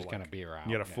wow, You just like, kind of beer out.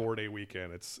 you had a yeah. 4-day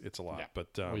weekend. It's a lot, Yeah. but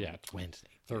Oh, yeah, it's Wednesday,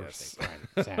 yes. Thursday,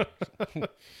 Friday, Saturday.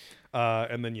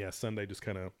 and then Sunday just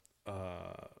kind of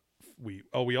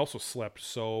we also slept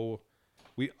so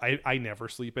I never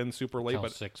sleep in super late, Till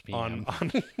but 6 on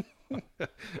p.m.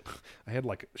 I had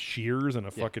like shears and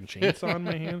a fucking chainsaw in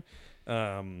my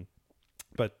hand.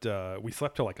 But we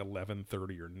slept till like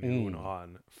 11:30 or noon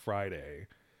on Friday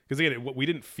because again we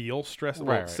didn't feel stressed.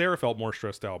 Well, Right. Sarah felt more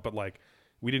stressed out, but like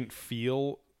we didn't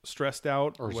feel stressed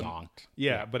out Or when- zonked.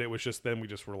 Yeah, but it was just then we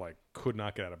just were like could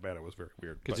not get out of bed. It was very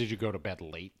weird. Because But did you go to bed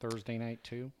late Thursday night,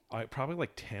 too? I probably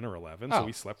like 10 or 11, so Oh.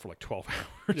 we slept for like 12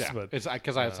 hours. But It's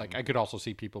because I was like, I could also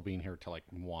see people being here till like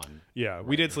 1. yeah,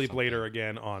 we did or sleep something. later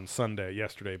again on Sunday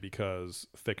yesterday because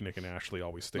Thick Nick and Ashley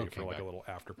always stay Okay, for like back. a little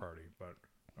after party, but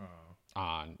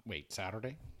On,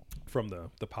 Saturday? from the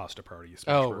pasta party,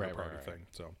 Oh, burger right, party right. thing.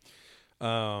 So,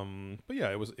 but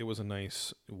yeah, it was a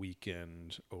nice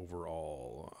weekend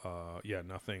overall. Yeah,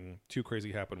 nothing too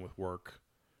crazy happened with work.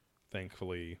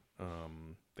 Thankfully,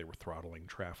 they were throttling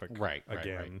traffic Right,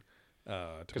 again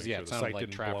to 'Cause, make yeah, sure it the sounded site like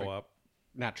didn't traffic- blow up.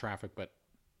 Not traffic, but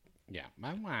yeah,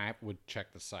 my wife would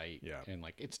check the site. Yeah. And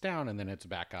like, it's down and then it's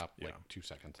back up Yeah. like 2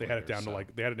 seconds They later. had it down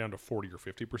so- to 40 or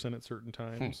 50% at certain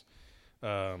Hmm. times.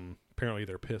 Apparently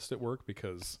they're pissed at work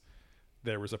because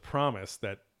there was a promise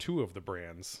that 2 of the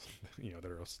brands, that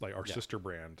are like our sister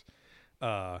brand,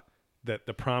 that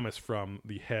the promise from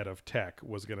the head of tech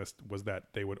was that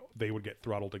they would get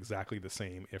throttled exactly the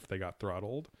same if they got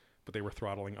throttled, but they were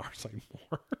throttling our site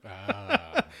more.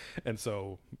 Ah. And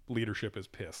so leadership is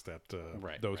pissed at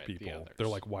Right, those right, the people. others. They're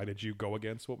like, why did you go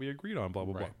against what we agreed on? Blah,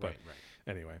 blah, Right, blah. right,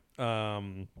 But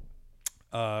anyway,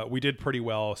 we did pretty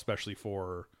well, especially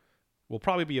for, we'll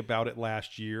probably be about it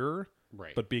last year,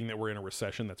 Right. but being that we're in a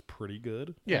recession, that's pretty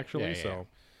good, Yeah, actually. yeah,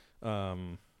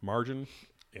 So margin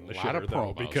in the A lot of shitter, though,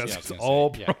 promos, because yeah, I was it's gonna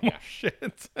all say, promo yeah.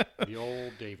 shit. The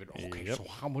old David. Okay, Yep. so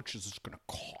how much is this going to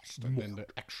cost? And then the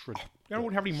extra. I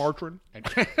don't have any margarine.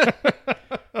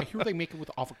 I hear they make it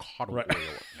with avocado Right.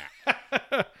 oil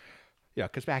now. Yeah,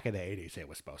 because back in the 80s, it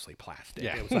was mostly plastic.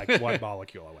 Yeah. It was like one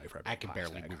molecule away from I can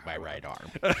barely move my right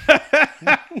arm.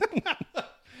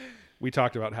 We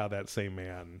talked about how that same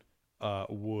man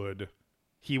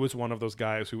he was one of those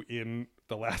guys who in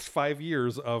the last 5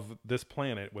 years of this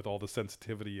planet, with all the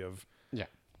sensitivity of Yeah.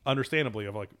 understandably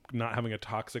of like not having a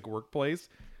toxic workplace,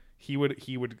 he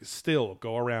would still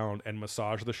go around and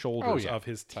massage the shoulders yeah. of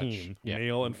his Touch. team, Yeah.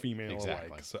 male and female Exactly.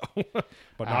 alike. So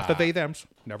but not the they thems,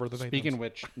 never the they Speaking thems. of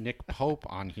which, Nick Pope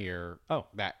on here. Oh.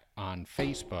 That on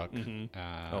Facebook.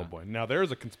 Oh boy, now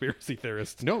there's a conspiracy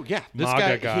theorist. No, yeah, this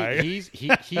MAGA guy, guy.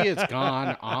 he has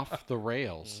gone off the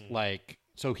rails. Like,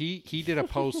 so he did a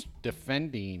post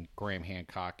defending Graham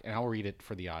Hancock, and I'll read it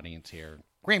for the audience here.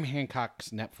 Graham Hancock's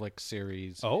Netflix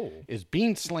series is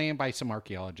being slammed by some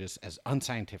archaeologists as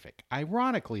unscientific.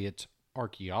 Ironically, it's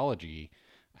archaeology,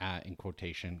 in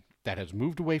quotation, that has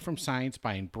moved away from science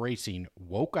by embracing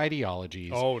woke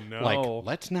ideologies. Oh, no. Like,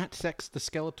 let's not sex the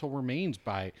skeletal remains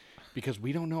because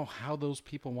we don't know how those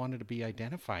people wanted to be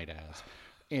identified as.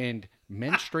 And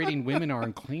menstruating women are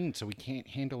unclean, so we can't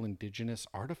handle indigenous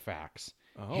artifacts.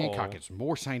 Hancock is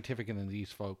more scientific than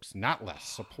these folks, not less.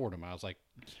 Support him. I was like,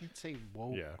 you can't say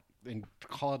woke and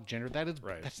call it gender. That is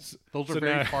Right. Those So are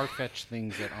very now- far-fetched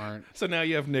things that aren't. So now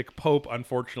you have Nick Pope,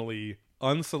 unfortunately,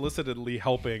 unsolicitedly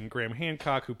helping Graham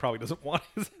Hancock, who probably doesn't want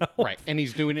his help. Right, and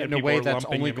he's doing it And in a people way are that's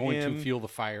lumping only him going in. to fuel the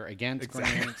fire against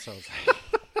Graham. So it's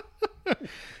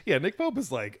Yeah, Nick Pope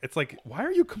is like, it's like, why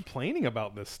are you complaining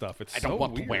about this stuff? It's I so don't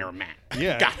want weird. to wear a man.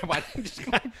 Yeah. God,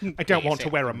 I don't want to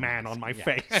wear a man on my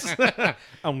face.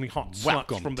 Only hot sluts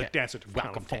Welcome from the to- desert of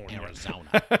Welcome California. to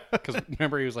Arizona. Because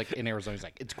remember, he was like in Arizona. He's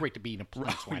like, it's great to be in a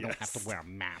place where I don't have to wear a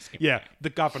mask. Yeah,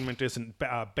 the government isn't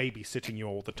babysitting you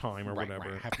all the time or right, whatever.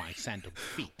 right. I have my sandal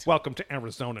feet. Welcome to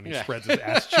Arizona, and he Yeah. spreads his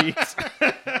ass cheeks.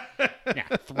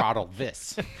 Yeah, throttle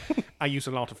this. I use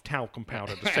a lot of talcum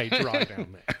powder to stay dry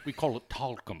down there. We call it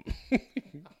talcum.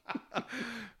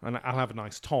 And I'll have a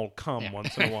nice tall cum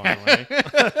once in a while, right?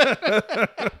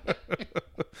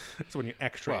 That's when you're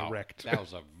extra erect. That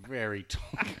was a very tall.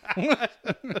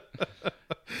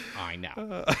 I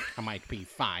know. I might be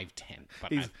 5'10",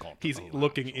 but He's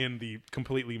looking in the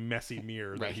completely messy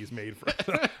mirror that he's made for.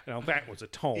 Now that was a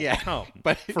tall cum,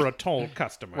 but for a tall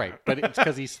customer, right? But it's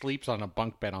because he sleeps on a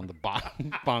bunk bed on the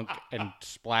bottom bunk and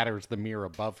splatters the mirror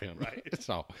above him. Right.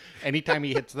 So anytime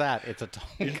he hits that, it's a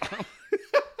tall cum.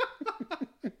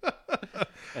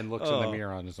 And looks in the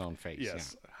mirror on his own face.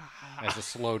 Yes. Yeah. As a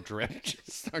slow drip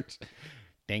just starts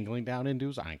dangling down into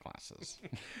his eyeglasses.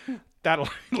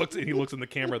 He looks in the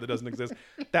camera that doesn't exist.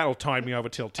 That'll time me over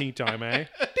till tea time, eh?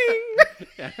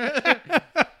 Ding.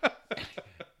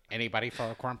 Anybody for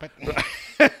a crumpet?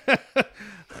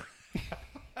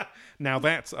 Now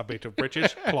that's a bit of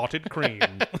British clotted cream.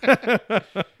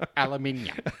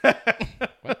 Aluminium.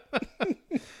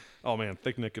 Oh man,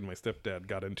 Thick Nick and my stepdad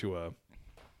got into a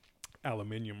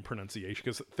aluminium pronunciation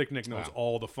because Thick Nick knows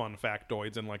all the fun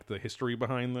factoids and like the history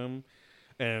behind them.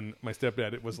 And my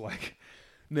stepdad, it was like,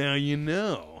 now you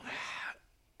know,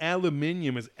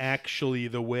 aluminium is actually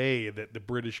the way that the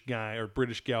British guy or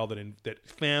British gal that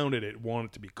founded it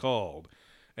wanted to be called.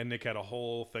 And Nick had a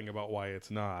whole thing about why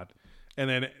it's not. And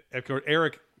then of course,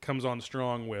 Eric comes on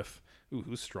strong with, ooh,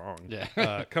 who's strong?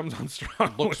 Yeah. Comes on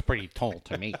strong. Looks pretty tall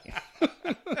to me.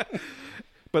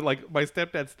 But like my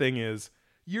stepdad's thing is,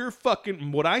 you're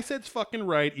fucking, what I said's fucking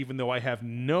right, even though I have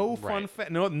no fun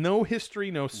no history,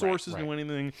 no sources, no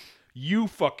anything. You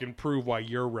fucking prove why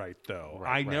you're right, though.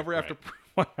 I never have to prove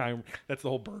why I'm. That's the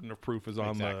whole burden of proof is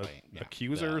on the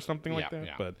accuser or something like that.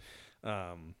 Yeah. But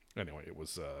anyway, it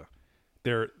was.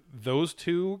 Those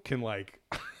two can like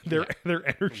their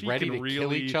energy ready can to really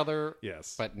kill each other.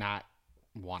 Yes, but not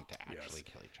want to actually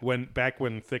kill each other. Back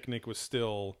when Thick Nick was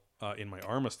still in my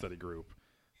Arma study group.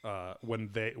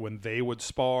 When they would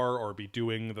spar or be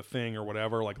doing the thing or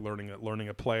whatever, like learning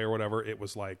a play or whatever, it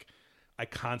was like I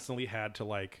constantly had to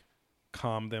like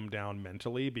calm them down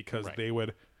mentally because they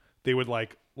would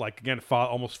like again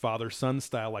almost father son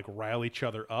style like rile each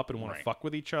other up and want to fuck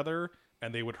with each other,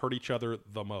 and they would hurt each other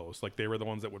the most. Like they were the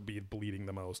ones that would be bleeding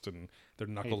the most and their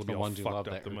knuckles would be all fucked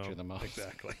up the most.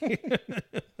 Exactly.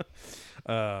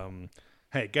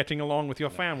 Hey, getting along with your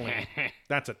family,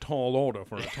 that's a tall order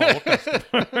for a tall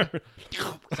customer.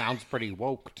 Sounds pretty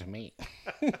woke to me.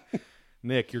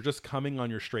 Nick, you're just coming on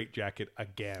your straitjacket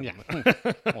again. Yeah.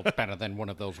 Well, it's better than one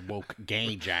of those woke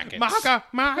gay jackets.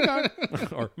 MAGA!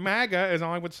 Or MAGA, as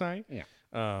I would say. Yeah.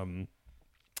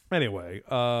 Anyway.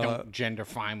 Don't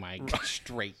genderfy my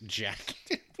straight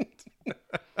jacket.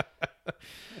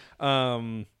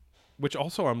 Which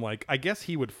also I'm like, I guess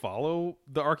he would follow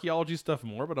the archaeology stuff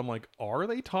more, but I'm like, are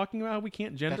they talking about how we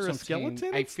can't gender a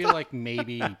skeleton? I feel like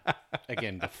maybe,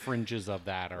 again, the fringes of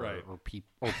that or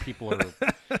people are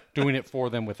doing it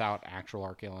for them without actual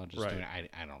archaeologists doing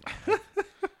it. I don't know.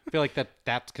 I feel like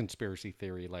that's conspiracy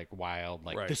theory, like wild,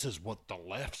 like this is what the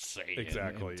left say.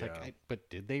 Exactly, and like, but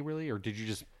did they really? Or did you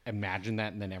just imagine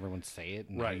that and then everyone say it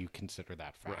and now you consider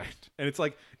that fact? Right. And it's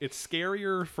like, it's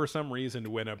scarier for some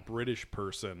reason when a British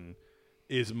person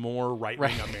is more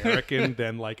right-wing American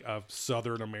than like a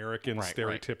Southern American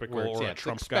stereotypical or a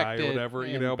Trump guy or whatever,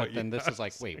 you know. But then this is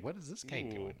like, wait, what is this guy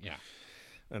doing? Yeah.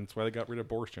 And that's why they got rid of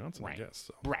Boris Johnson, I guess.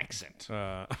 So. Brexit.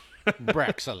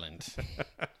 Brexcellent.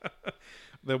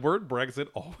 The word Brexit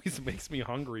always makes me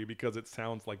hungry because it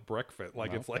sounds like breakfast.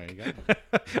 Like it's like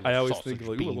I always think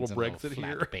like, ooh, a little Brexit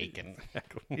here. Bacon.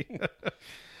 Exactly.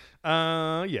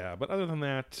 Yeah, but other than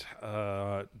that,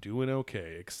 doing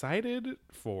okay. Excited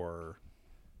for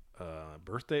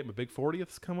birthday. My big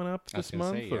 40th's coming up this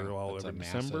month or all over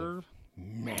December.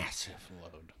 Massive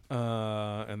load.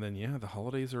 And then the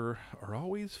holidays are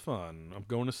always fun. I'm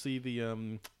going to see the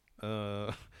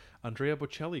Andrea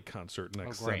Bocelli concert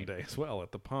next Sunday as well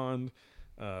at the Pond.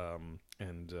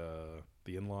 And the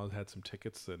in-laws had some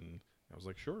tickets, and I was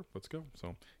like, sure, let's go.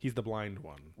 So he's the blind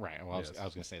one. Right. Well, I was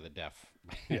going to say the deaf.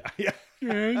 Yeah.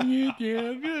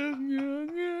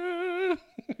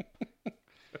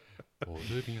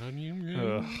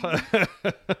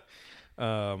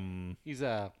 He's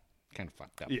kind of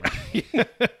fucked up. Yeah. Right?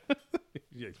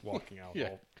 Yeah, he's walking out.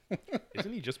 Yeah.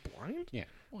 Isn't he just blind? Yeah.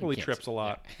 Well, he trips a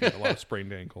lot. A lot of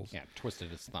sprained ankles. Yeah,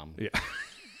 twisted his thumb. Yeah.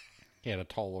 He had a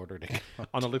tall order to go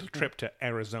on a little trip to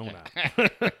Arizona.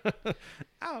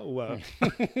 Ow.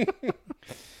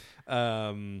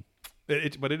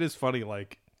 But it is funny,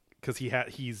 like, because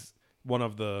he's one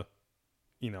of the,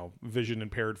 vision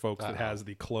impaired folks that has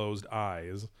the closed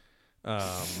eyes.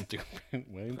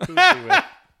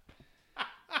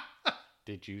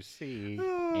 Did you see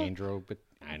Andrea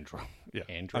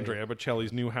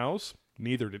Bocelli's new house?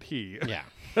 Neither did he. Yeah.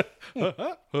 I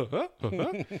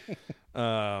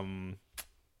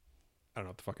don't know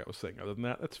what the fuck I was saying. Other than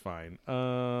that, that's fine.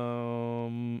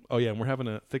 Oh yeah, and we're having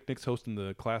a Thick Nick's hosting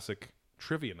the classic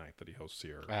trivia night that he hosts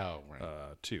here. Oh, right.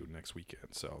 Too next weekend.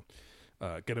 So,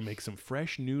 gonna make some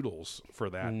fresh noodles for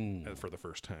that for the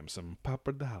first time. Some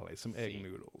pappardelle, some egg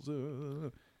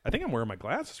noodles. I think I'm wearing my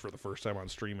glasses for the first time on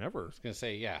stream ever. I was going to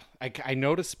say, yeah. I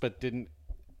noticed, but didn't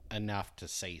enough to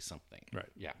say something. Right.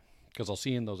 Yeah. Because I'll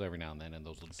see in those every now and then, and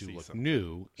those do See look something.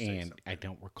 new, Say and something. I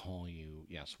don't recall you,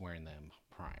 wearing them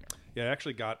prior. Yeah, I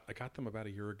actually got them about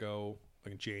a year ago.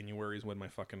 Like in January is when my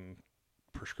fucking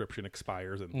prescription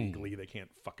expires, and legally they can't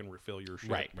fucking refill your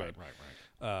shit. Right.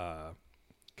 God,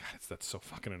 that's so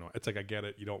fucking annoying. It's like I get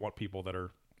it. You don't want people that are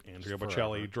Andrea Forever.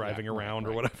 Bocelli driving Yeah, around or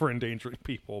right. whatever, endangering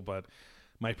people, but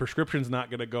my prescription's not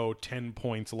going to go 10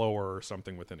 points lower or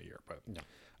something within a year. But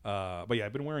but yeah,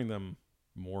 I've been wearing them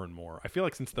more and more. I feel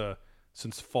like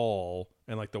since fall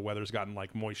and like the weather's gotten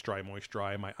like moist dry,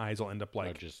 my eyes will end up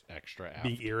like just extra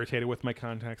being irritated with my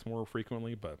contacts more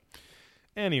frequently. But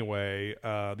anyway,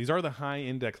 these are the high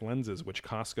index lenses, which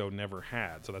Costco never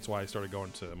had. So that's why I started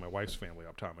going to my wife's family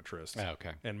optometrist. Oh,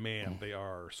 okay. And man, they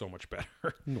are so much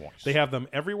better. Nice. They have them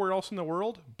everywhere else in the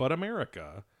world but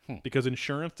America because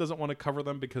insurance doesn't want to cover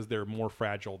them because they're more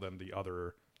fragile than the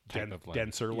other Type of lens.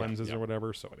 denser Yeah, lenses yeah. or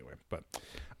whatever. So anyway, but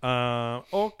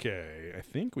okay, I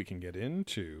think we can get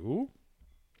into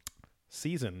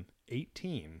season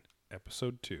 18,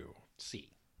 episode 2.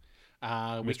 See. We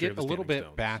Mystery get of the a little Standing bit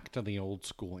Stones. back to the old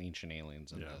school Ancient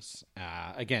Aliens in this.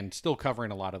 Again, still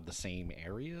covering a lot of the same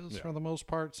areas for the most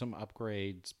part, some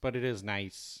upgrades, but it is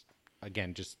nice.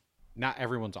 Again, just not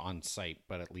everyone's on site,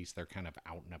 but at least they're kind of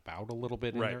out and about a little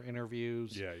bit in Right. their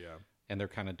interviews. Yeah. And they're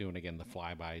kind of doing, again, the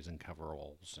flybys and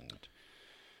coveralls and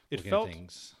It looking felt at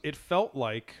things. it felt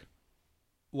like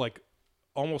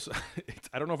almost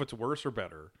I don't know if it's worse or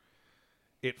better.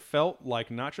 It felt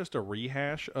like not just a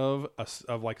rehash of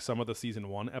like some of the season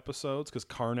 1 episodes because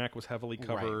Karnak was heavily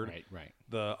covered. Right.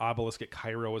 The obelisk at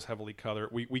Cairo was heavily covered.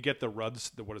 We get the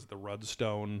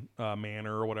Rudstone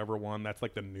Manor or whatever one. That's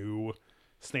like the new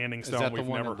standing Is stone that the we've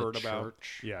one never in the heard about.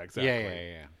 church? Yeah, exactly.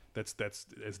 Yeah. That's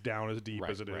as down as deep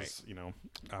Right, as it is, right.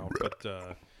 out.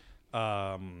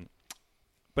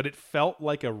 But it felt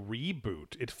like a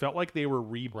reboot. It felt like they were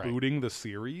rebooting the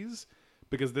series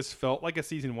because this felt like a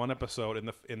season 1 episode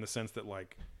in the sense that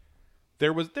like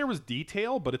there was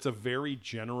detail, but it's a very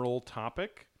general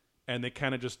topic, and they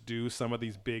kind of just do some of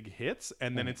these big hits,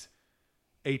 and then it's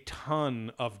a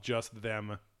ton of just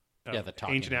them. the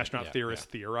talking ancient head. astronaut Yeah, theorists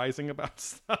theorizing about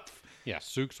stuff. Yeah,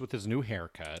 Sooks with his new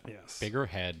haircut. Yes. Bigger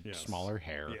head, Yes. smaller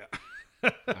hair.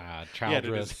 Yeah.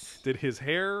 Childress. Did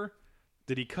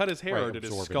he cut his hair or did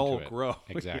his absorb skull into it. grow?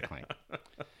 Exactly.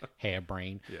 Hair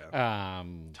brain. Yeah.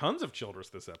 Tons of Childress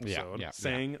this episode yeah.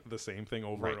 saying the same thing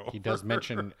over and over. He does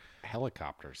mention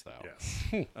helicopters, though.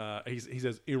 Yes. He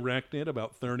says arachnid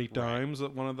about 30 times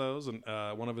at one of those and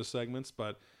one of his segments,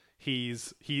 but he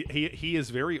is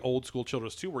very old school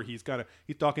Childress too, where he's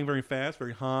talking very fast,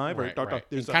 very high, very Right.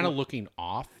 there's And kind of looking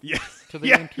off Yes. to the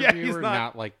Yeah, interviewer, he's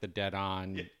not like the dead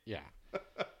on. Yeah.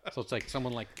 So it's like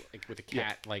someone like with a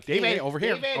cat, like David, hey, over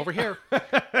here, David." over here.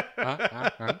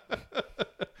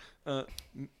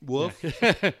 Woof.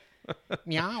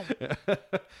 Meow.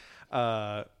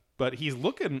 But he's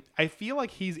looking. I feel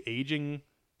like he's aging.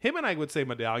 Him and I would say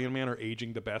Medallion Man are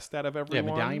aging the best out of Yeah,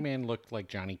 everyone. Medallion Man looked like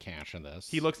Johnny Cash in this.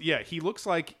 He looks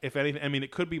like, if anything, I mean,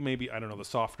 it could be maybe, I don't know, the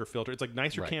softer filter. It's like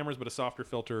nicer Right. cameras, but a softer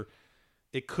filter.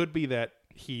 It could be that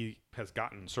he has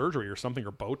gotten surgery or something,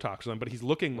 or Botox or something, but he's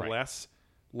looking Right. less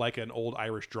like an old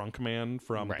Irish drunk man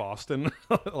from Right. Boston,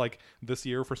 like this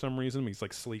year for some reason. He's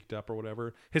like sleeked up or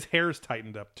whatever. His hair's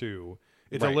tightened up too.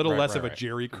 It's a Right, little right, less right, of a right.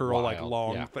 Jerry curl, like Wild,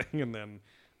 long yeah. thing, and then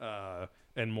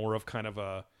and more of kind of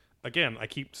a. Again, I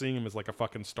keep seeing him as like a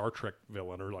fucking Star Trek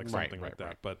villain or like Right, something like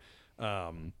right, that.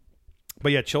 But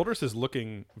yeah, Childress is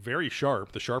looking very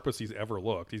sharp, the sharpest he's ever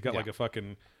looked. He's got like a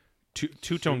fucking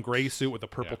two-tone gray suit with a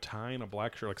purple tie and a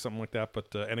black shirt, like something like that.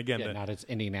 But and again, Yeah, not as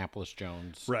Indianapolis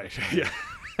Jones. right, yeah.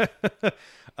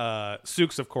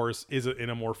 Sooks, of course, is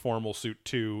in a more formal suit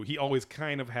too. He always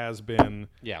kind of has been.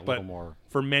 Yeah, a but little more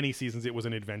for many seasons, it was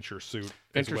an adventure suit.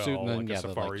 adventure as well, suit, and then like a the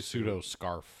safari like, suit. pseudo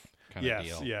scarf kind of Yes,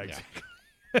 deal. yeah, exactly.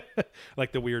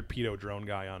 Like the weird pedo drone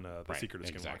guy on the Right, Secret of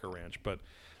Skinwalker exactly. Ranch. But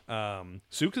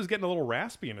Sooks is getting a little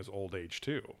raspy in his old age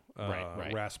too.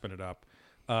 Right. Rasping it up.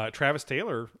 Travis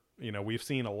Taylor, we've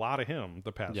seen a lot of him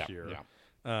the past year.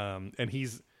 Yeah. And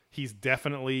he's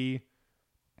definitely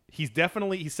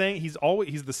saying he's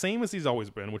the same as he's always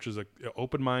been, which is a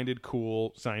open-minded,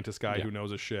 cool scientist guy who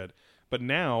knows his shit. But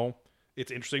now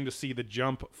it's interesting to see the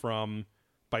jump from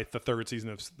by the third season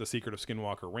of The Secret of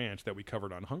Skinwalker Ranch that we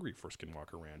covered on Hungry for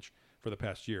Skinwalker Ranch for the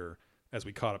past year as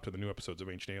we caught up to the new episodes of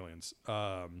Ancient Aliens.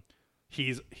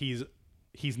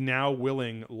 He's now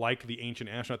willing, like the ancient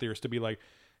astronaut theorists, to be like,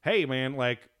 hey man,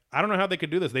 like I don't know how they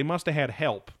could do this. They must have had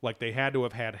help. Like they had to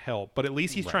have had help. But at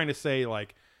least he's trying to say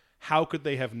like, how could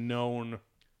they have known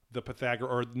the Pythagoras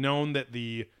or known that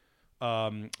the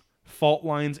fault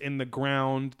lines in the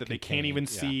ground that they can't even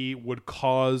see would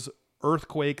cause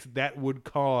earthquakes that would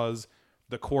cause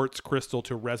the quartz crystal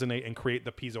to resonate and create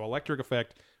the piezoelectric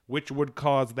effect, which would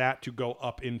cause that to go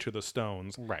up into the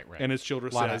stones. Right. And as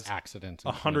Childress A lot says of accidents.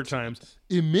 100 times,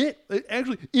 Right.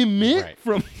 emit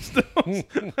from stones.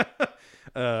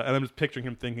 And I'm just picturing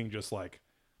him thinking just like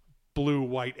blue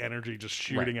white energy just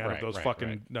shooting out of those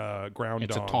fucking ground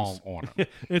It's dongs. a tall order.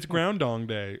 It's ground dong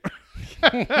day.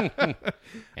 And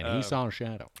he saw a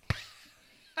shadow.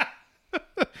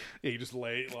 Yeah, you just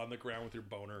lay on the ground with your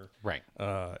boner Right.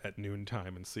 At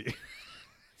noontime and see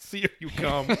if you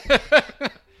come.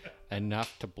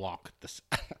 Enough to block the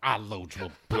sun. Our loads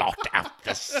will blot out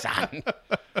the sun.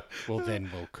 Well, then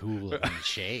we'll cool in the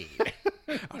shade.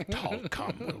 A tall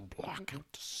cum will block out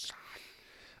the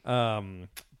sun.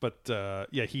 But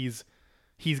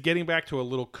he's getting back to a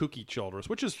little kooky Childress,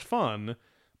 which is fun.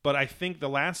 But I think the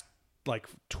last like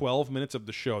 12 minutes of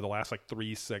the show, the last like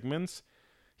 3 segments,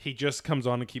 he just comes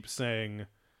on and keeps saying,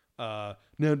 now,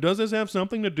 does this have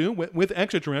something to do with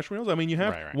extraterrestrials? I mean, you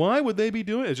have. Right. Why would they be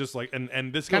doing it? It's just like, and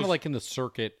this Kind goes, of like in the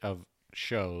circuit of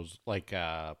shows, like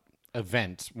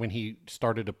events, when he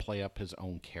started to play up his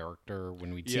own character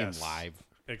when we'd see him live.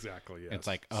 Exactly. Yes. It's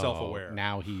like, self-aware.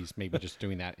 Now he's maybe just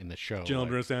doing that in the show.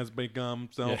 Childress has become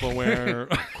self-aware.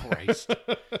 Christ.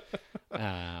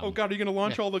 Oh God, are you going to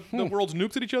launch all the world's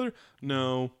nukes at each other?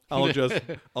 No, I'll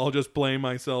just play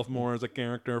myself more as a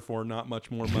character for not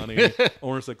much more money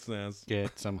or success.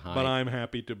 Get some hype. But I'm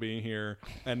happy to be here,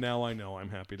 and now I know I'm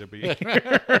happy to be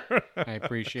here. I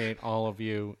appreciate all of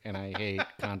you, and I hate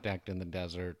Contact in the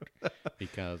Desert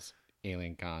because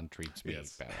Alien Con treats me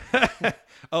better.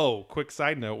 Oh, quick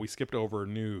side note: we skipped over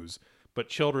news, but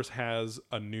Childress has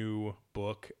a new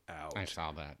book out. I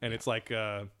saw that, and it's like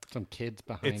some kids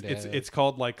behind it. It's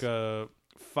called like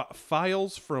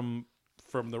files from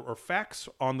the or facts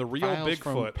on the real Files Bigfoot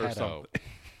from or Pedo. something.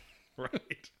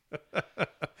 Right.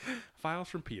 Files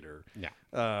from Peter. Yeah.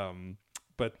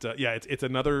 But yeah, it's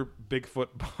another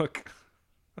Bigfoot book.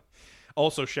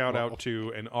 Also, shout out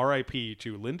to an RIP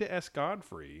to Linda S.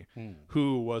 Godfrey,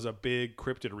 who was a big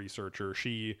cryptid researcher.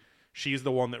 She's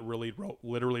the one that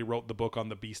literally wrote the book on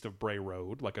the Beast of Bray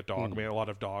Road, like a dogman, a lot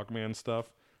of dogman stuff.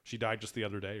 She died just the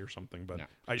other day or something, but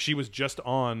she was just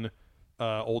on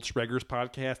Old Spreger's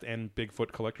podcast and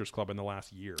Bigfoot Collectors Club in the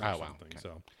last year or something. Okay.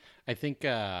 So I think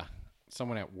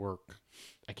someone at work,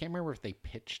 I can't remember if they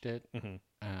pitched it,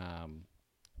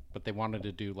 but they wanted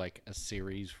to do like a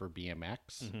series for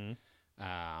BMX.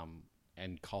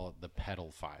 And call it the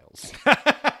Pedal Files.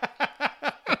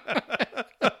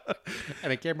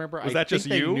 And I can't remember. Was that just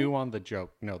they you? knew on the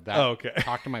joke. No, that. Oh, okay.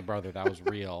 Talk to my brother. That was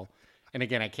real. And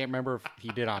again, I can't remember if he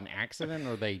did on accident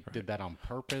or they did that on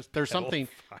purpose. There's something.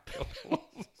 You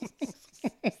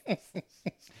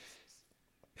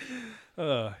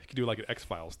could do like an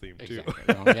X-Files theme too.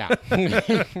 Exactly. Yeah.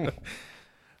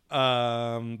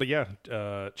 But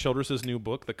yeah, Childress's new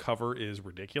book, the cover is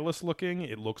ridiculous looking.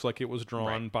 It looks like it was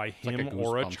drawn by him like a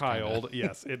or a Goosebumps child. kinda.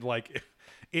 Yes,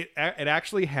 it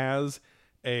actually has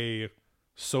a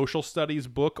social studies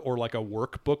book or like a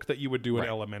workbook that you would do in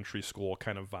elementary school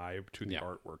kind of vibe to the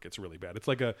artwork. It's really bad.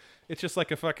 It's just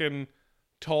like a fucking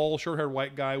tall, short-haired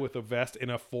white guy with a vest in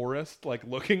a forest, like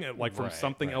looking at like from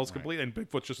something else completely, and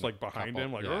Bigfoot's just like behind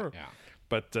him, like.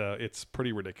 But it's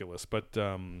pretty ridiculous. But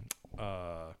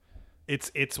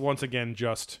it's once again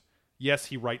just yes,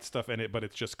 he writes stuff in it, but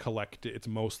it's just collected. It's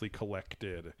mostly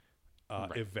collected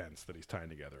events that he's tying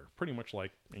together, pretty much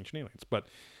like Ancient Aliens. But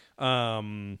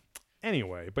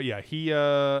anyway, but yeah, he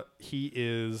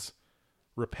is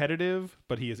repetitive,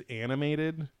 but he is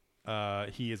animated.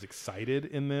 He is excited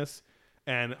in this,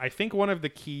 and I think one of the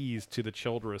keys to the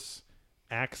Childress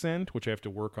accent, which I have to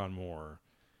work on more,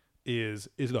 is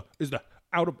the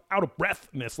out of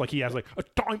breathness. Like he has like a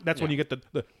time. That's when you get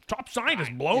the top sign is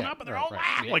blown up and they're all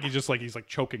like he's like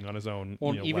choking on his own.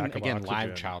 Well, even lack of again, oxygen.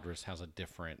 live Childress has a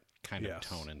different kind of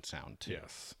tone and sound too.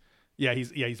 Yes. Yeah,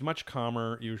 he's much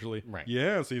calmer usually. Right.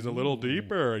 Yes, he's a little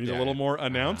deeper. He's a little more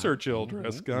announcer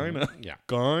Childress, kinda. Yeah.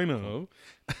 Kinda.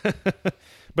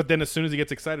 But then as soon as he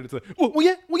gets excited, it's like, well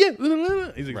yeah.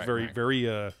 He's like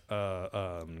very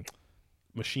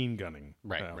machine gunning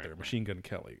out there. Machine Gun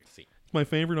Kelly. See. My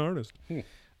favorite artist.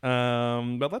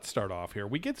 But let's start off here.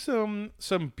 We get some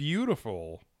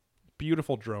beautiful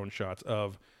drone shots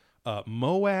of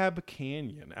Moab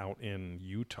Canyon out in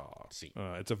Utah.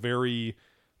 It's a very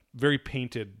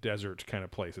painted desert kind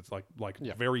of place. It's like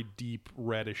very deep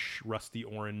reddish rusty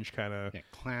orange kind of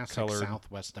classic colored.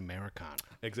 Southwest Americana.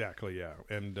 Exactly, yeah.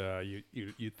 And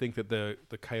you'd think that the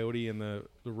coyote and the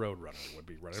roadrunner would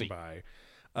be running by.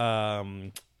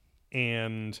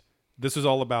 And this is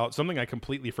all about something I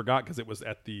completely forgot because it was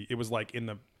like in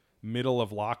the middle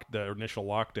of the initial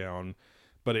lockdown,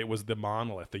 but it was the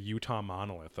monolith, the Utah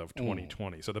monolith of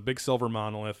 2020. So the big silver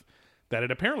monolith that had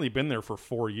apparently been there for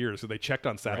 4 years. So they checked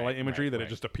on satellite imagery that it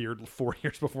just appeared 4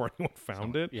 years before anyone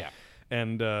found it. Yeah.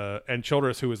 And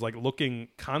Childress, who is like looking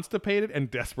constipated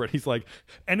and desperate, he's like,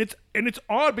 and it's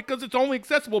odd because it's only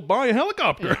accessible by a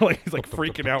helicopter. Like he's like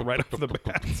freaking out right off the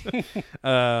bat.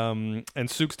 And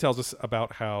Sooks tells us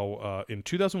about how in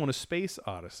 2001: A Space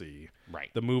Odyssey,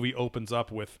 the movie opens up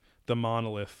with the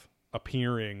monolith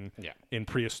appearing in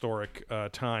prehistoric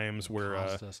times,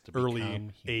 where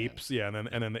early apes, and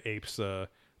then the apes. The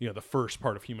first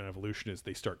part of human evolution is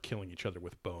they start killing each other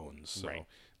with bones. So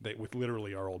with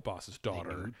literally our old boss's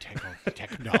daughter,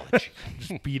 technology,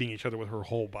 just beating each other with her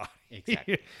whole body.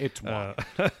 Exactly, it's wild.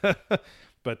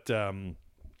 But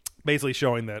basically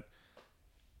showing that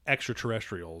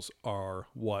extraterrestrials are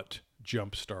what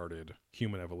jump-started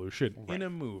human evolution in a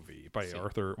movie by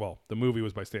Arthur. Well, the movie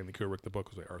was by Stanley Kubrick. The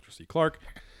book was by Arthur C. Clarke.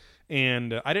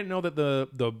 And I didn't know that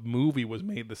the movie was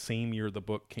made the same year the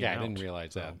book came out. Yeah, I didn't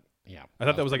realize that. Yeah, I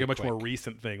thought that was like a much more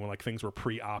recent thing when like things were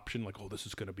pre-optioned, like, oh, this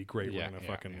is going to be great. We're going to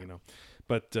fucking,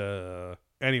 But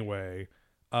anyway,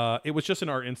 it was just an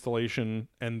art installation,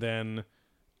 and then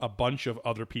a bunch of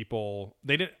other people.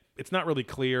 It's not really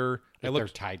clear. They're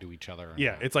tied to each other.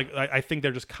 Yeah, it's like I think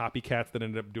they're just copycats that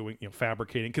ended up doing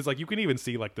fabricating, because like you can even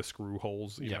see like the screw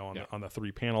holes on the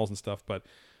 3 panels and stuff. But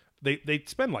they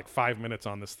spend like 5 minutes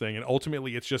on this thing, and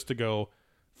ultimately it's just to go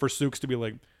for Sooks to be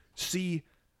like, see.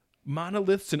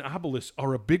 Monoliths and obelisks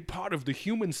are a big part of the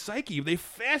human psyche. They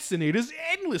fascinate us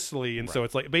endlessly, and so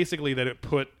it's like basically that it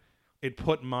put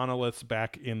monoliths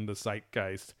back in the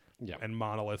zeitgeist, and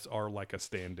monoliths are like a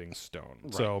standing stone.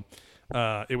 So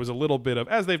it was a little bit of,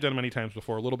 as they've done many times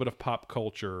before, a little bit of pop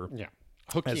culture. Yeah,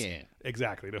 hook you in.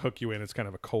 Exactly, to hook you in. It's kind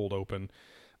of a cold open.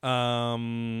 Oh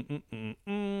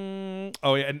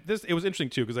yeah, and it was interesting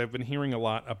too because I've been hearing a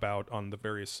lot about on the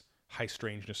various high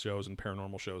strangeness shows and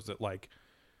paranormal shows that like.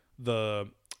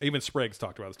 Even Sprague's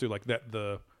talked about this too, like that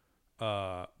the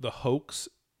hoax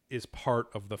is part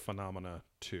of the phenomena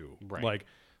too. Right. Like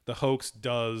the hoax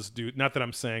does do, not that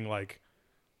I'm saying like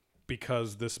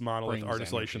because this monolith art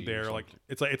installation there, like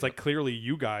it's like clearly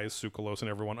you guys, Tsoukalos and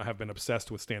everyone, have been obsessed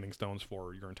with standing stones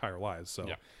for your entire lives. So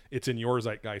it's in your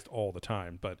zeitgeist all the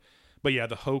time. But yeah,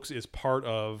 the hoax is part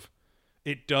of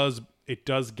it. Does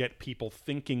get people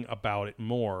thinking about it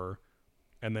more.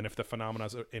 And then if the phenomena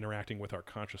is interacting with our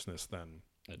consciousness, then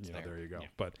there you go.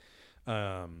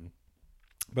 Yeah.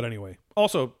 But anyway,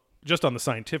 also just on the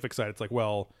scientific side, it's like,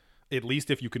 well, at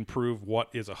least if you can prove what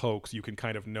is a hoax, you can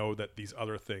kind of know that these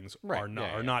other things are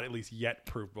not at least yet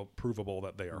provable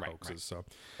that they are hoaxes. So,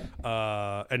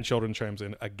 and Sheldon chimes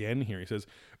in again here. He says,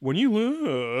 "When you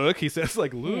look," he says,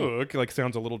 like look, like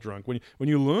sounds a little drunk. When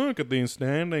you look at these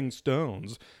standing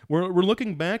stones, we're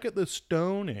looking back at the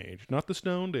Stone Age, not the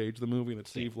Stoned Age, the movie that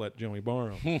Steve let Joey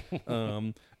borrow.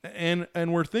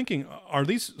 And we're thinking, are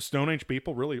these Stone Age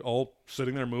people really all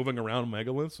sitting there moving around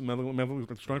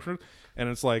megaliths structures? And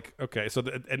it's like, okay, so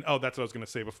that's what I was going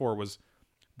to say before, was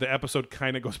the episode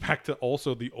kind of goes back to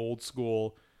also the old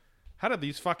school. How did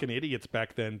these fucking idiots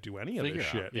back then do any of this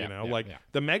shit?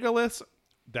 The megaliths.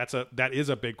 That is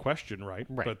a big question, right?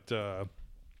 But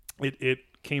it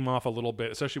came off a little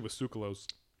bit, especially with Tsoukalos,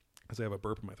 because I have a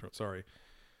burp in my throat. Sorry.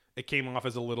 It came off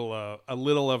as a little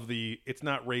of the, it's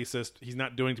not racist. He's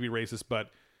not doing it to be racist, but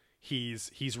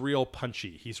he's real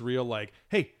punchy. He's real like,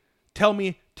 hey, tell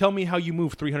me how you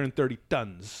move 330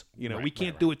 tons. We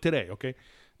can't do it today, okay?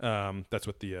 That's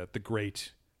what the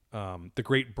great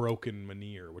broken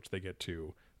menhir, which they get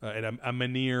to. And a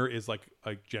menhir is like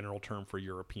a general term for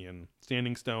European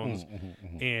standing stones,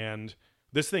 and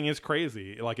this thing is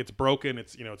crazy. Like it's broken.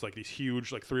 It's it's like these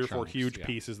huge, like 3 or 4 huge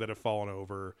pieces that have fallen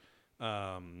over.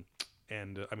 And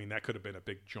I mean that could have been a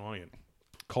big giant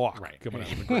clock coming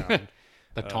out of the ground.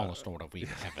 The tallest order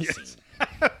we've ever seen.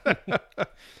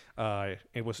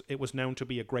 It was known to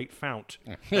be a great fount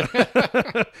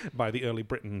by the early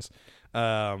Britons.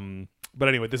 But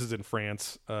anyway, this is in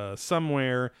France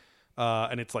somewhere,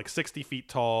 and it's like 60 feet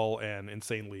tall and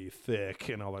insanely thick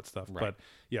and all that stuff. But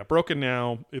yeah, broken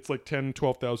now. It's like 10,000,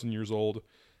 12,000 years old.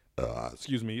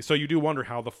 Excuse me. So you do wonder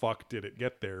how the fuck did it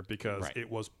get there, because Right.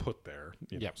 it was put there.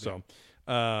 You know? Yep, So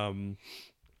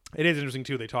it is interesting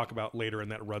too. They talk about later in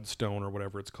that Rudstone or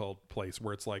whatever it's called place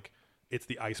where it's like it's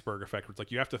the iceberg effect. Where it's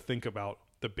like you have to think about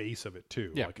the base of it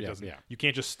too. Yeah, like it yeah, doesn't. yeah. You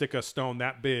can't just stick a stone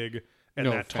that big and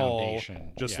No that tall,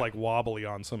 foundation, just yeah. like wobbly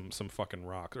on some fucking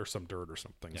rock or some dirt or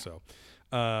something. Yeah. So,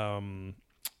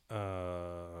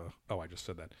 I just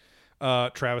said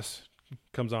that. Travis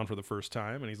comes on for the first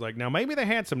time, and he's like, now maybe they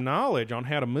had some knowledge on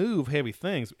how to move heavy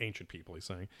things, ancient people, he's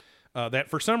saying, that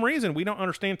for some reason we don't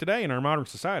understand today in our modern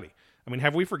society. I mean,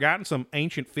 have we forgotten some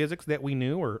ancient physics that we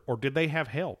knew, or did they have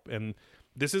help? And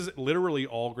this is literally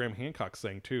all Graham Hancock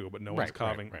saying too, but no one's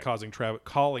Right.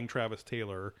 calling Travis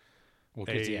Taylor Well,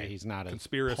 because a he's not as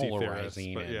conspiracy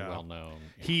polarizing theorist, but and well known.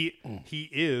 He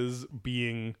is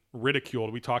being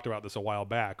ridiculed. We talked about this a while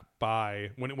back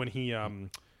by when he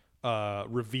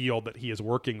revealed that he is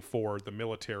working for the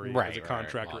military as a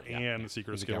contractor and the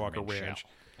Secret He's a Skinwalker government Ranch. shell.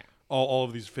 Yeah. All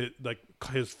of these like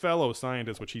his fellow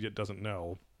scientists, which he doesn't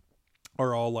know,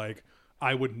 are all like,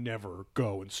 I would never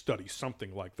go and study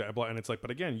something like that. And it's like,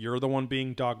 but again, you're the one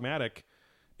being dogmatic,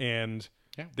 and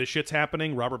this shit's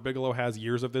happening. Robert Bigelow has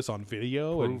years of this on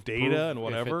video and data and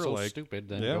whatever. If it's so like, stupid,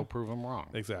 then go prove him wrong.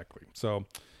 Exactly. So,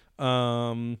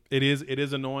 it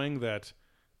is annoying that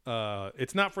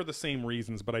it's not for the same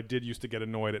reasons, but I did used to get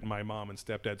annoyed at my mom and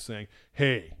stepdad saying,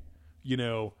 "Hey, you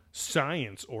know,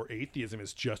 science or atheism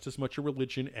is just as much a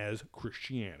religion as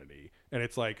Christianity," and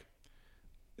it's like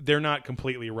they're not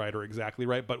completely right or exactly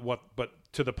right, but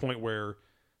to the point where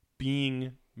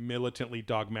being militantly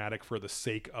dogmatic for the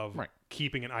sake of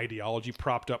keeping an ideology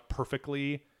propped up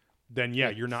perfectly, then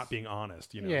you're not being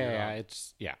honest. You know,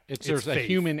 it's there's a faith.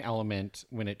 human element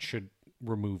when it should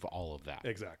remove all of that.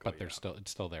 Exactly, But it's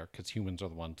still there because humans are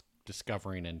the ones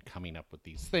discovering and coming up with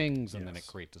these things, and then it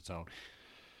creates its own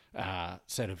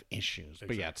set of issues.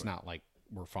 But it's not like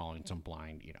we're following some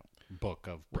blind, book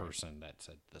of person that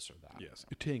said this or that. Yes,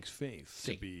 it takes faith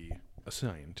to be a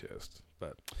scientist.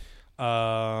 But,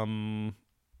 oh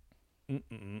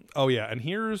yeah, and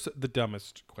here's the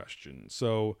dumbest question.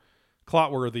 So,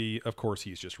 Clotworthy, of course,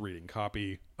 he's just reading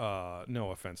copy.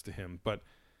 No offense to him, but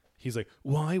he's like,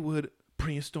 why would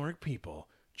prehistoric people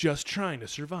just trying to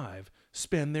survive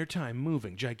spend their time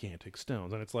moving gigantic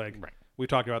stones? And it's like, we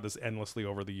talked about this endlessly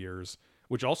over the years,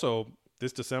 which also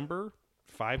this December,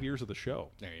 5 years of the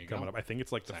show. There you coming go. up. I think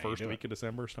it's like the first week of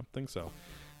December or something. So,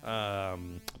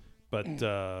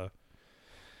 that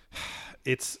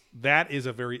is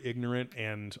a very ignorant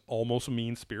and almost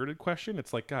mean-spirited question.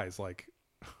 It's like, guys,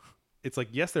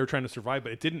 yes, they were trying to survive,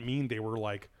 but it didn't mean they were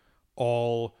like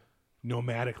all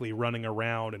nomadically running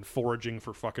around and foraging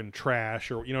for fucking trash,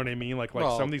 or you know what I mean? Like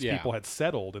some of these people had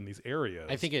settled in these areas.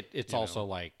 I think it's also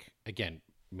like, again,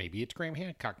 maybe it's Graham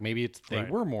Hancock, maybe it's they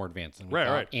were more advanced than we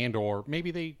thought, and or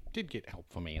maybe they did get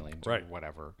help from aliens or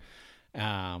whatever.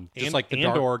 Just like the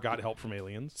Andor got help from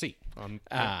aliens. See,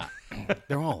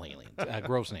 they're all aliens.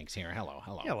 Grow snakes here. Hello.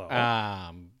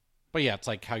 But yeah, it's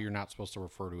like how you're not supposed to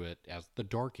refer to it as the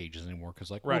Dark Ages anymore, because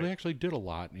well, they actually did a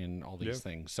lot in all these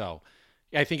things. So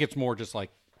I think it's more just like,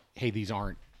 hey, these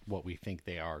aren't what we think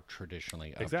they are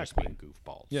traditionally, of just being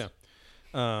goofballs. Yeah.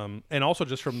 And also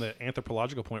just from the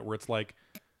anthropological point where it's like,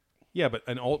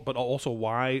 but also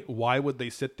why would they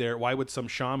sit there? Why would some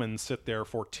shaman sit there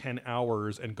for 10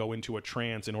 hours and go into a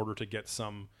trance in order to get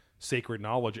some sacred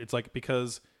knowledge? It's like,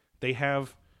 because they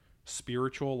have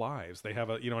spiritual lives. They have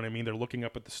you know what I mean? They're looking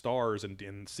up at the stars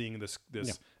and seeing this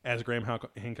as Graham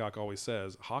Hancock always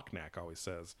says, Hocknack always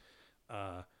says,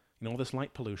 this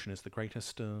light pollution is the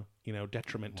greatest,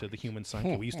 detriment to the human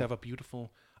psyche. We used to have a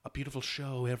beautiful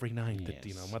show every night that,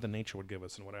 Mother Nature would give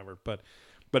us and whatever. But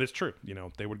it's true.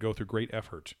 They would go through great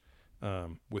effort,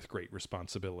 with great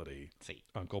responsibility. See.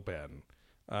 Uncle Ben,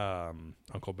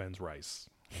 Uncle Ben's rice.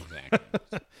 Exactly.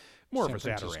 More of a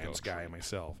Zatarain's guy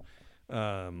myself.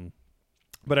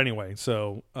 But anyway,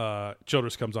 so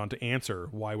Childress comes on to answer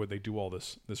why would they do all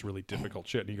this really difficult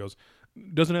shit, and he goes,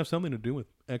 doesn't have something to do with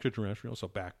extraterrestrial. So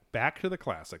back to the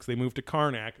classics. They moved to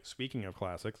Karnak. Speaking of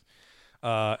classics,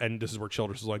 and this is where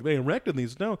Childress is like, they erected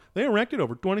these stones. They erected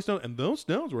over 20 stones, and those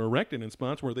stones were erected in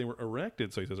spots where they were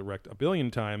erected. So he says erect a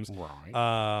billion times.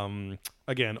 Right.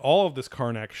 Again, all of this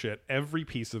Karnak shit, every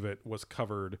piece of it was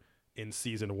covered in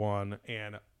season 1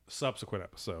 and subsequent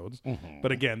episodes.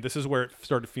 But again, this is where it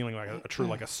started feeling like a true,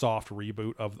 like a soft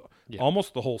reboot of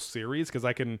almost the whole series, because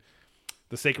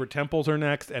the Sacred Temples are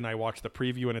next, and I watched the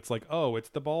preview, and it's like, oh, it's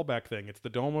the Baalbek thing, it's the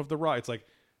Dome of the Ra, it's like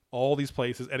all these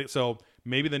places, and so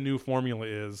maybe the new formula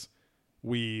is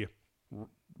we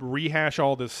rehash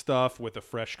all this stuff with a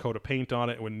fresh coat of paint on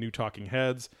it with new talking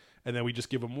heads, and then we just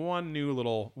give them one new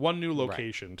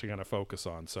location to kind of focus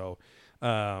on. So,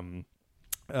 Kathleen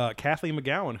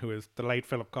McGowan, who is the late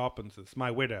Philip Coppens'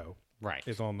 my widow, Right.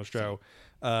 is on the show,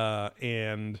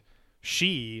 and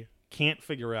she can't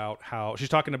figure out how. She's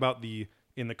talking about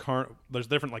there's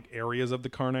different like areas of the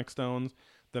Karnak stones.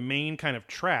 The main kind of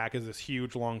track is this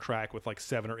huge long track with like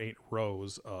 7 or 8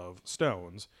 rows of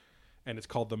stones, and it's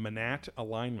called the Manat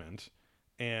alignment.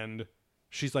 And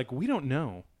she's like, we don't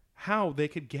know how they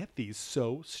could get these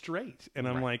so straight. And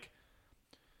I'm like,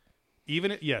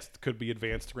 yes, it could be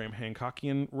advanced Graham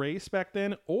Hancockian race back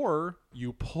then, or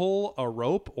you pull a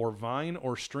rope or vine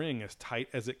or string as tight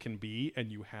as it can be,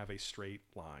 and you have a straight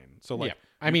line. So like,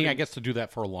 I mean, I guess to do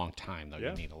that for a long time though,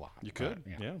 you need a lot. You could,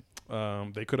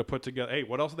 they could have put together. Hey,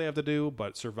 what else do they have to do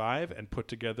but survive and put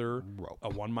together a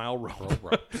 1 mile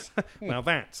rope? Now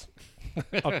that's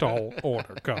a tall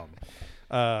order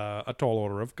a tall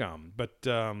order of gum. But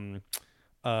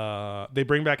they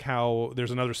bring back how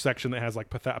there's another section that has like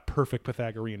perfect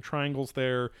Pythagorean triangles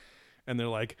there, and they're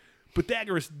like,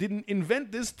 Pythagoras didn't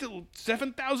invent this till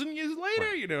 7,000 years later.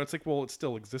 Right. You know, it's like, well, it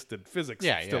still existed. Physics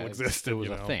still existed. It was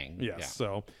a thing. Yes. Yeah.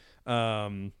 So,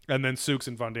 and then Sooks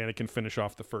and Von Daniken finish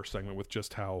off the first segment with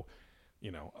just how,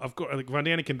 you know, of course, like Von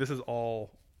Daniken, this is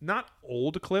all not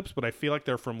old clips, but I feel like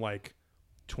they're from like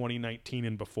 2019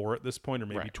 and before at this point, or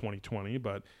maybe 2020.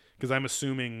 But because I'm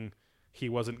assuming he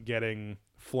wasn't getting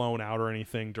flown out or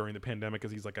anything during the pandemic,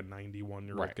 because he's like a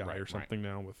 91-year-old guy or something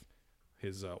now with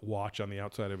his watch on the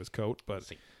outside of his coat.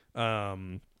 But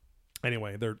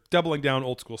anyway, they're doubling down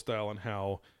old school style on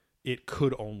how it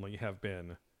could only have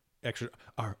been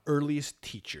our earliest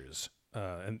teachers,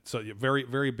 and so very,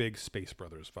 very big Space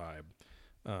Brothers vibe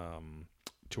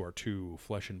to our two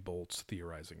flesh and bolts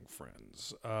theorizing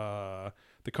friends. The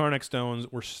Karnak stones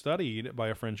were studied by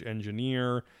a French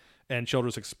engineer, and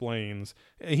Childress explains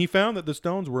he found that the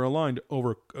stones were aligned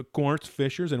over quartz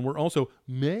fissures and were also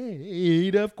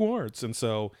made of quartz. And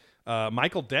so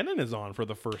Michael Denon is on for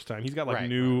the first time. He's got like a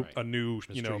new,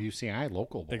 Mr. you know, UCI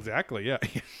local boy. Exactly, yeah,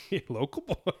 local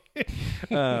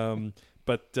boy.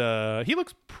 But he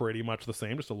looks pretty much the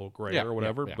same, just a little grayer or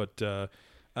whatever. Yeah.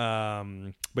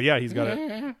 But yeah, he's got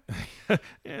a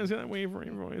he's got that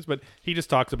wavering voice. But he just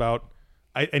talks about,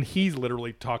 and he's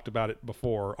literally talked about it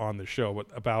before on the show, but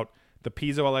about the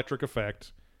piezoelectric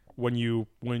effect when you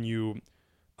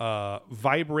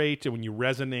vibrate and when you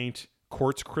resonate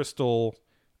quartz crystal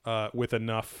with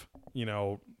enough, you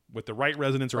know, with the right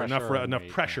resonance or enough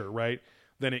pressure, right?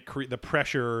 Then the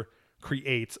pressure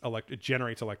it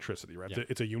generates electricity, right? Yeah.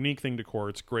 It's a unique thing to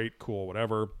quartz. Great, cool,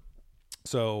 whatever.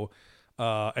 So,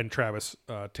 and Travis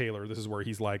Taylor, this is where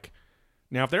he's like,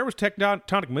 now, if there was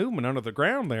tectonic movement under the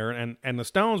ground there and the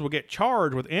stones would get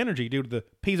charged with energy due to the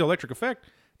piezoelectric effect,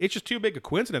 it's just too big a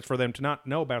coincidence for them to not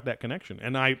know about that connection.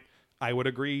 And I would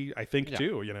agree, I think,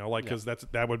 too, you know, like, because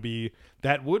that would be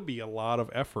a lot of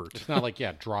effort. It's not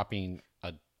like, dropping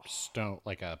a stone,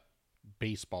 like a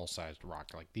baseball-sized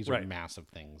rock. Like, these are massive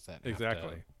things that have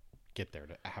to get there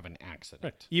to have an accident.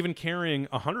 Right. Even carrying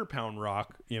 100-pound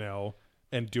rock, you know,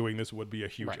 and doing this would be a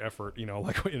huge effort, you know,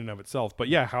 like in and of itself. But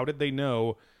yeah, how did they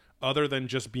know, other than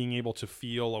just being able to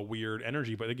feel a weird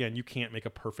energy? But again, you can't make a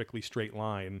perfectly straight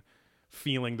line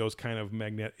feeling those kind of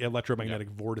electromagnetic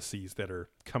vortices that are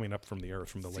coming up from the earth,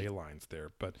 from the ley lines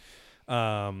there. But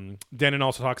Denon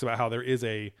also talks about how there is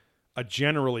a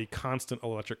generally constant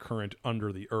electric current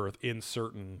under the earth in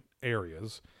certain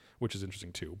areas, which is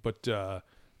interesting too. But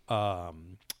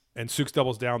and Sooks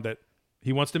doubles down that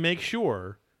he wants to make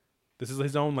sure, this is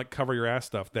his own like cover your ass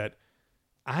stuff, that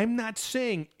I'm not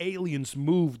saying aliens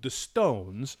moved the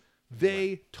stones.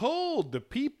 They told the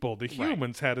people, the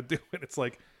humans, how to do it. It's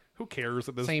like, who cares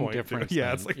at this Same point? difference.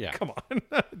 Yeah, it's like, come on.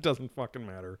 It doesn't fucking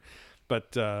matter.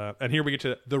 But, and here we get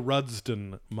to the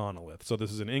Rudston monolith. So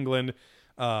this is in England,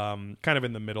 kind of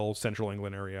in the middle, central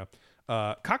England area.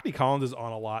 Cockney Collins is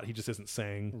on a lot. He just isn't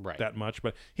saying that much,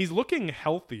 but he's looking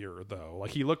healthier though.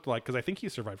 Like he looked like, because I think he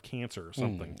survived cancer or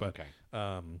something, but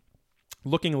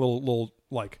looking a little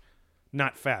like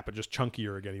not fat, but just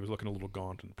chunkier again. He was looking a little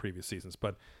gaunt in the previous seasons,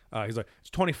 but he's like, it's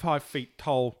 25 feet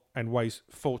tall and weighs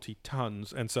 40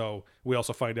 tons. And so we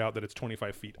also find out that it's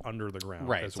 25 feet under the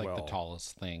ground as it's well. like the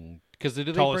tallest thing. Because the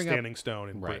tallest standing stone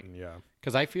in Britain, yeah.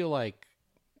 Because I feel like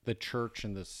the church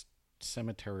and this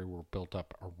cemetery were built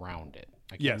up around it.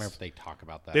 I can't remember if they talk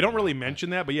about that. They don't really mention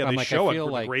that, but they like, show it.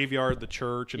 Like, the graveyard, the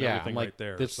church, and everything like, right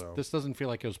there. This doesn't feel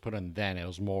like it was put in then. It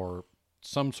was more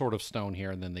some sort of stone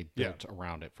here, and then they built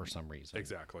around it for some reason.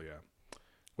 Exactly, yeah.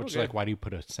 Which is like, why do you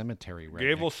put a cemetery right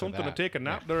Gave next us something to to take a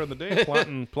nap there in the day,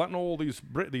 planting all these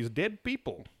dead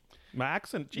people. My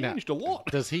accent changed a lot.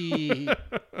 Does he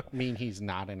mean he's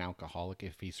not an alcoholic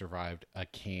if he survived a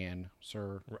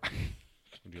cancer.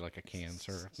 Would you like a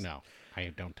cancer? No,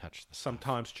 I don't touch this.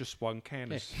 Sometimes just one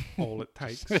can is all it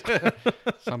takes.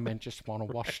 Some men just want to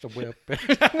wash the world.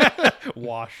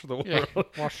 Wash the world.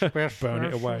 Wash the best. Burn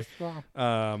it away.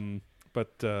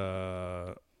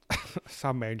 But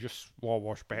some men just want to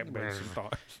wash bad men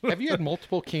sometimes. Have you had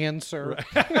multiple cancer?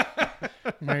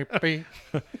 Maybe.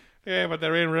 Yeah, but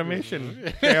they're in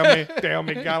remission. Tell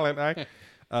me, gallant, eh?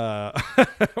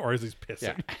 Or is he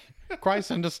pissing? Yeah.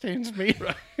 Christ understands me,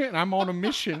 and I'm on a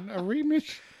mission, a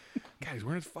remission. God, he's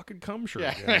wearing his fucking cum shirt.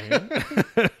 Yeah. Again,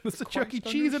 man. This is Chuck E.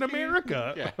 Cheese in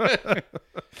America.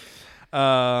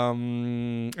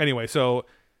 Yeah. Anyway, so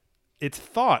it's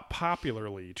thought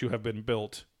popularly to have been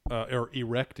built or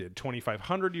erected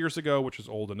 2,500 years ago, which is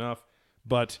old enough.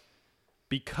 But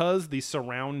because the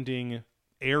surrounding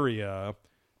area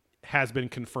has been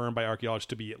confirmed by archaeologists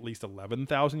to be at least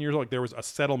 11,000 years old. Like there was a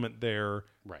settlement there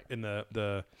in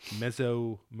the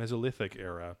Mesolithic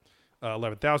era.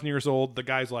 11,000 years old. The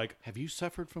guy's like... Have you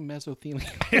suffered from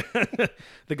mesothelioma?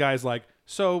 The guy's like,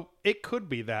 so it could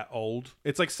be that old.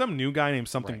 It's like some new guy named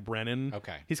something Brennan.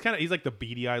 Okay. He's like the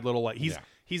beady-eyed little... like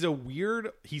he's a weird...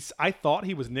 I thought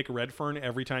he was Nick Redfern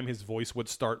every time his voice would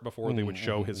start before they would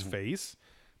show his face.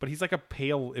 But he's like a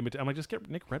pale... I'm like, just get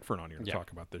Nick Redfern on here to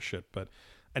talk about this shit.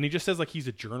 And he just says like he's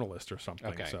a journalist or something.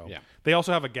 Okay, so yeah. They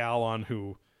also have a gal on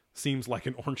who seems like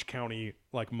an Orange County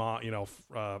like mom,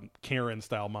 Karen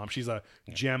style mom. She's a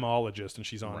gemologist, and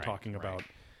she's on talking about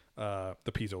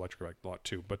the piezoelectric a lot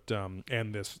too. But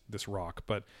and this rock.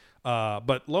 But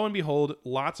lo and behold,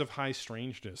 lots of high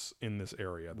strangeness in this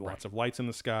area. Lots of lights in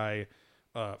the sky.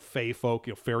 Fey folk,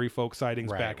 fairy folk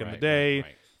sightings back in the day.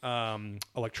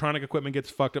 Electronic equipment gets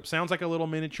fucked up. Sounds like a little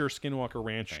miniature Skinwalker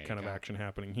Ranch kind of action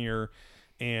happening here.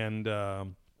 And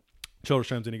Childress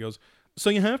chimes in. He goes, so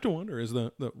you have to wonder, is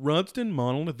the Rudston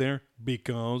monolith there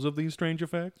because of these strange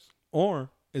effects?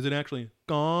 Or is it actually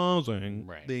causing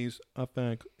these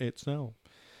effects itself?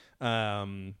 I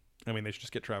mean, they should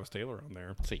just get Travis Taylor on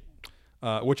there. See.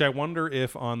 Which I wonder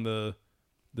if on the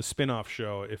spin-off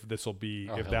show, if that'll be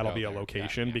a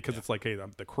location, because it's like, hey,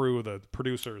 the crew, the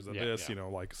producers of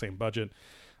like same budget.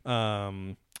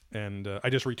 And I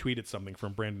just retweeted something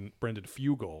from Brendan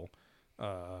Fugel.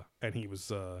 And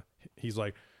he's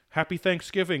like, Happy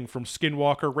Thanksgiving from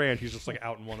Skinwalker Ranch. He's just like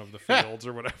out in one of the fields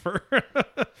or whatever.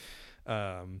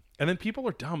 And then people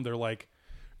are dumb. They're like,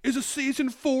 is a season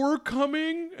 4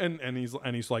 coming? And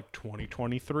he's like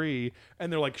 2023.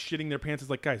 And they're like shitting their pants. It's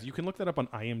like, guys, you can look that up on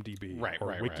IMDb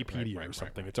or Wikipedia or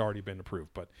something. It's already been approved.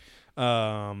 But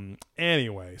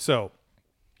anyway, so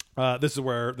this is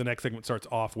where the next segment starts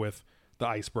off with the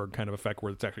iceberg kind of effect,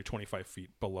 where it's actually 25 feet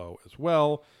below as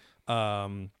well.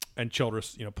 And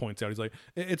Childress, points out, he's like,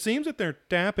 it seems that they're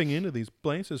tapping into these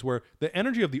places where the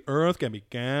energy of the earth can be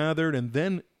gathered and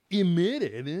then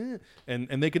emitted,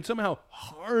 and they can somehow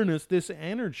harness this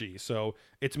energy. So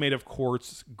it's made of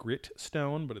quartz grit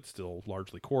stone, but it's still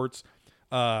largely quartz.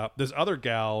 This other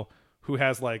gal who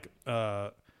has like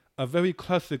a very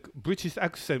classic British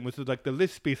accent, which is like the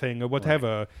lispy thing or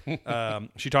whatever.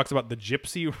 She talks about the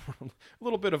Gypsy, a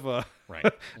little bit of a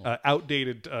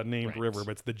outdated named river,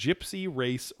 but it's the Gypsy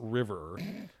Race River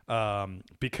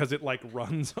because it like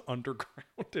runs underground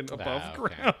and above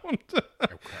ground,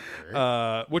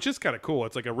 which is kind of cool.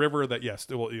 It's like a river that, yes,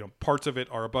 parts of it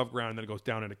are above ground, and then it goes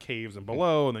down into caves and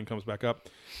below, and then comes back up,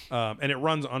 and it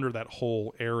runs under that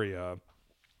whole area.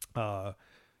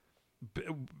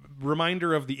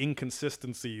 Reminder of the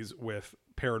inconsistencies with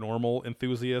paranormal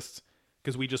enthusiasts,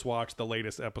 because we just watched the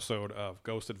latest episode of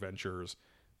Ghost Adventures,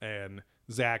 and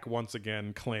Zach once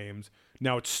again claims,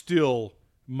 now it's still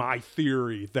my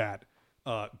theory that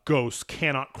ghosts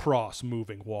cannot cross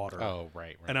moving water. Oh,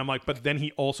 right. And I'm like, but then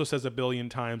he also says a billion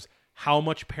times how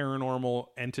much paranormal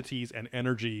entities and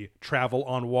energy travel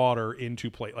on water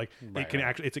into play. Like it can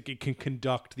actually, it can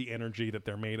conduct the energy that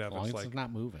they're made of. As long as it's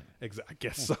not moving. I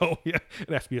guess so. Yeah, it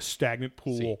has to be a stagnant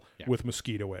pool with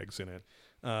mosquito eggs in it.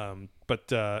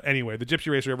 But anyway, the Gypsy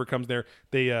Race River comes there.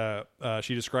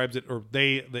 She describes it, or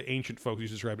the ancient folks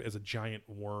used to describe it as a giant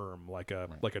worm, like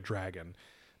a dragon.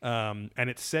 And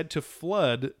it's said to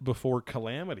flood before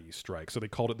calamity strikes. So they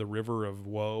called it the River of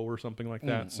Woe or something like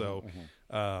that.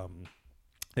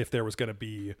 If there was going to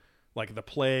be like the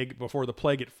plague, before the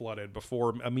plague, it flooded.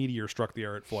 Before a meteor struck the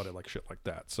air, it flooded, like shit like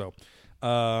that. So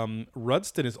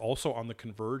Rudston is also on the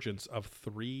convergence of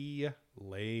 3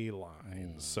 ley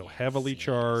lines. So heavily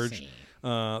charged.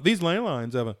 These ley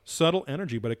lines have a subtle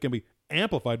energy, but it can be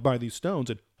amplified by these stones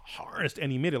and harnessed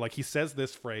any minute. Like he says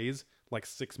this phrase like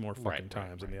 6 more fucking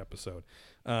times in the episode.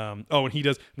 And he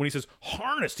does, when he says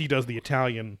harnessed, he does the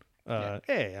Italian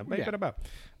hey, I'm making about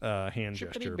hand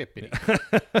gesture.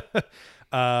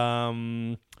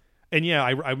 And yeah,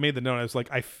 I made the note. I was like,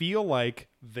 I feel like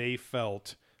they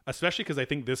felt, especially because I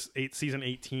think this season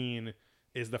 18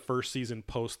 is the first season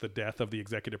post the death of the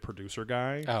executive producer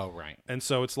guy. Oh, right. And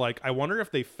so it's like, I wonder if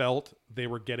they felt they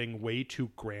were getting way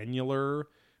too granular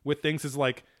with things. Is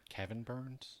like Kevin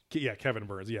Burns? Yeah, Kevin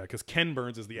Burns. Yeah, because Ken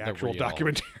Burns is the actual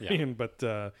documentarian. Yeah.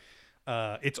 But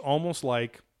it's almost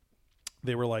like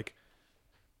they were like,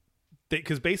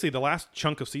 because basically the last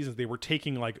chunk of seasons, they were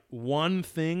taking like one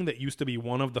thing that used to be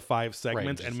one of the 5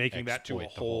 segments and making that to a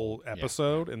whole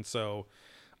episode. And so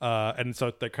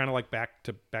they're kind of like back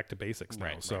to basics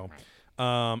now.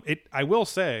 I will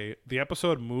say the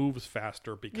episode moves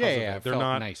faster because of it. They're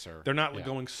not nicer. They're not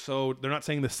going so. They're not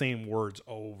saying the same words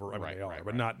over. I mean, they are,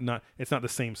 but not. It's not the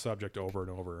same subject over and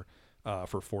over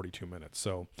for 42 minutes.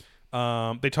 So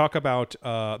they talk about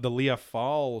the Leah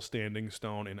Fall standing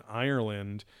stone in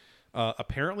Ireland.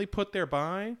 Apparently put there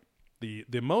by the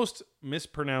most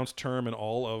mispronounced term in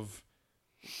all of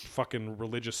fucking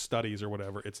religious studies or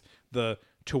whatever. It's the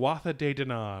Tuatha De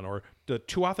Danann or the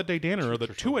Tuatha De Danann or the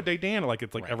Tua De Danann. Like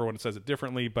it's like everyone says it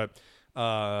differently, but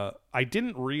I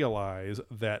didn't realize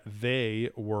that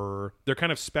they're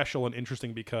kind of special and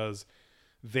interesting because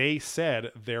they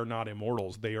said they're not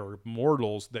immortals. They are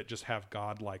mortals that just have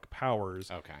godlike powers.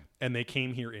 Okay. And they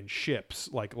came here in ships,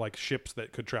 like ships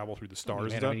that could travel through the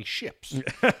stars. How many ships?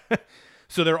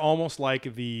 So they're almost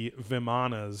like the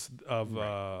Vimanas of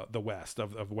the West,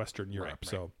 of Western Europe.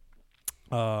 So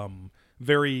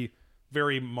very,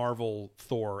 very Marvel,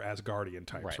 Thor, Asgardian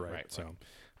types, right? So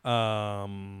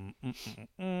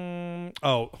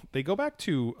they go back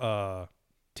to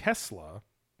Tesla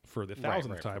for the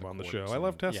 1000th time on the show. I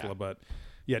love Tesla, but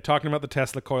talking about the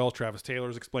Tesla coils, Travis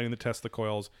Taylor's explaining the Tesla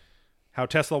coils, how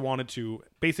Tesla wanted to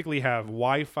basically have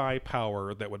Wi-Fi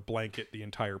power that would blanket the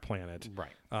entire planet.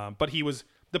 Right. But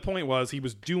the point was he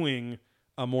was doing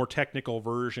a more technical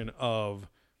version of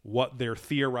what they're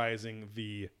theorizing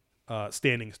the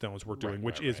standing stones were doing,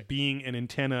 which is being an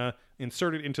antenna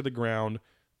inserted into the ground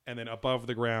and then above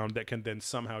the ground that can then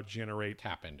somehow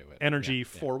tap into it energy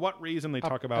for what reason they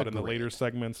talk about in the later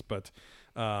segments, but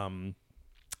they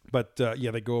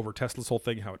go over Tesla's whole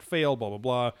thing, how it failed, blah blah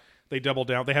blah. They double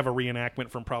down. They have a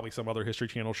reenactment from probably some other History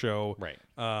Channel show,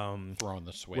 throwing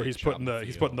the switch where he's putting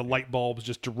the light bulbs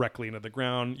just directly into the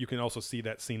ground. You can also see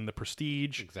that scene in The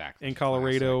Prestige, in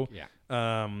Colorado.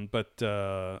 But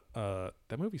that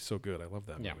movie's so good. I love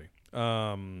that movie.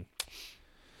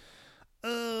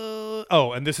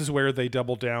 And this is where they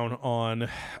double down on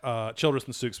Childress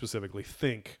and Suk specifically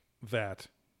think that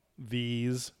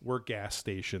these were gas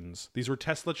stations. These were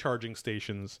Tesla charging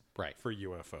stations for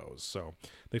UFOs. So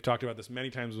they've talked about this many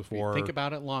times before. If you think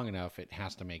about it long enough, it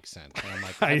has to make sense. And I'm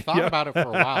like, I thought about it for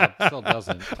a while. It still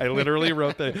doesn't. I literally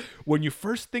wrote that. When you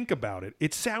first think about it,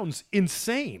 it sounds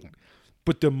insane.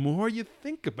 But the more you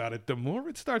think about it, the more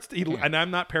it starts to... And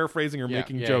I'm not paraphrasing or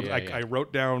making jokes. I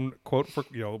wrote down quote for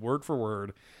word for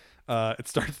word. It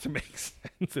starts to make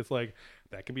sense. It's like,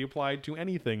 that can be applied to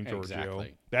anything, Giorgio.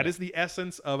 Exactly. That is the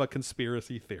essence of a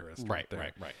conspiracy theorist. Right.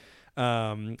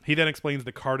 He then explains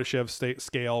the Kardashev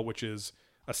scale, which is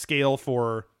a scale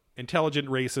for intelligent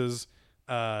races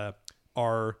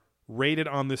are rated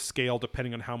on this scale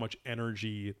depending on how much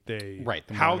energy they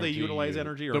they utilize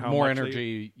energy, or the how more much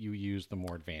energy you use, the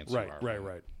more advanced you are.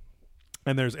 Right.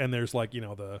 And there's like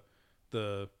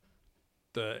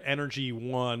the energy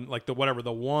one, like the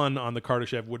one on the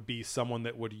Kardashev would be someone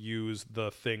that would use the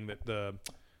thing that the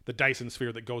Dyson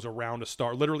sphere that goes around a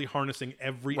star, literally harnessing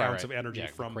every ounce of energy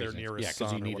from their nearest sun.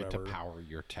 Because you need it to power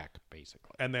your tech,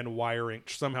 basically, and then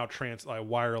somehow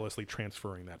wirelessly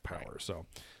transferring that power. So.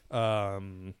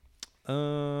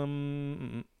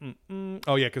 Because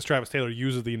Travis Taylor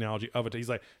uses the analogy of it. He's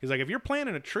like, if you're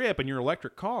planning a trip in your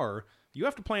electric car, you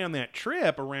have to plan that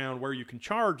trip around where you can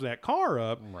charge that car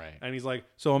up. Right. And he's like,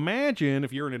 so imagine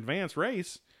if you're an advanced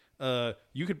race,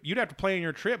 you'd have to plan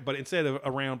your trip, but instead of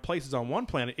around places on one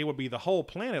planet, it would be the whole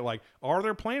planet. Like, are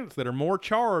there planets that are more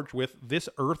charged with this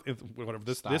Earth, whatever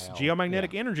this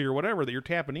geomagnetic energy or whatever that you're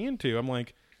tapping into? I'm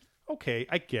like, okay,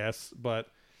 I guess, but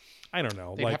I don't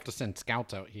know. They'd have to send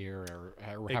scouts out here or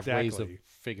have ways of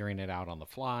figuring it out on the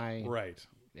fly. Right.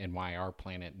 And why our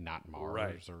planet, not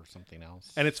Mars or something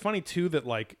else. And it's funny, too, that,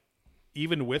 like,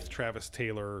 even with Travis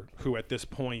Taylor, who at this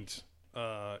point,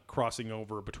 crossing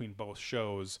over between both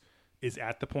shows, is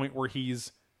at the point where he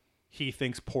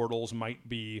thinks portals might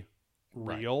be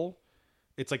real.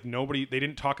 it's like they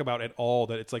didn't talk about at all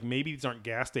that it's like maybe these aren't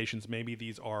gas stations, maybe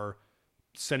these are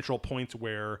central points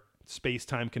where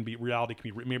space-time can be, reality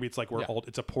can be, maybe it's like where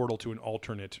it's a portal to an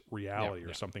alternate reality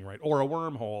or something, right? Or a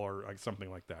wormhole or like something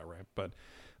like that, right? But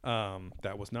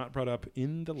that was not brought up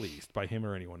in the least by him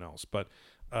or anyone else. But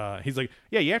he's like,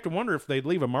 yeah, you have to wonder if they'd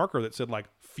leave a marker that said like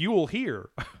fuel here.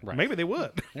 Right. Maybe they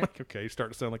would. Like, okay,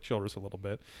 start to sound like Childress a little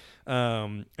bit.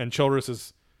 And Childress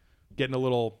is getting a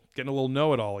little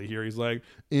know-it-all here. He's like,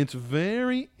 it's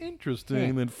very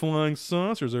interesting that flying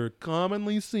saucers are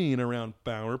commonly seen around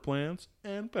power plants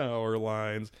and power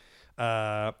lines.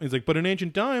 He's like, but in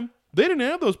ancient time, they didn't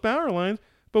have those power lines,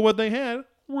 but what they had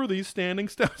were these standing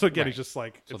stones. So again, he's just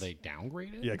like... So they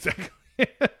downgraded? Yeah, exactly.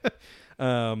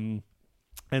 And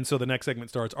so the next segment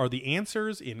starts, are the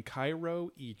answers in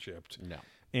Cairo, Egypt? No.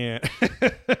 And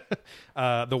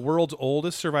the world's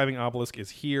oldest surviving obelisk is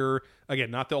here.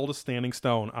 Again, not the oldest standing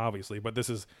stone, obviously, but this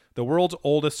is the world's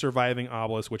oldest surviving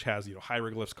obelisk, which has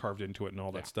hieroglyphs carved into it and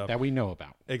all that stuff that we know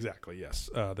about. Exactly. Yes.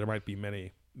 There might be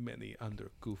many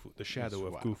under Khufu, the shadow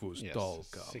of Khufu's tall,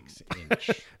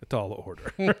 6-inch, tall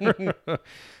order.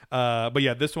 But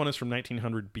yeah, this one is from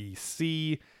 1900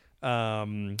 BC.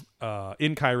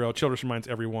 In Cairo. Childress reminds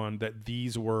everyone that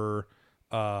these were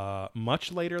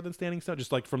much later than standing stone,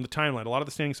 just like from the timeline. A lot of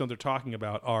the standing stones they're talking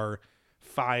about are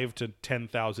 5 to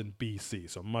 10,000 BC,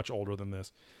 so much older than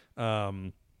this.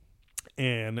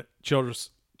 And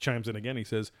Childress chimes in again. He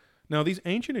says, now these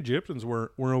ancient Egyptians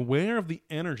were aware of the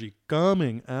energy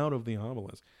coming out of the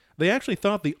obelisk. They actually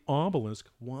thought the obelisk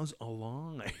was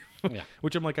alive. Yeah.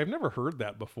 Which I'm like, I've never heard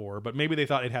that before, but maybe they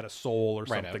thought it had a soul or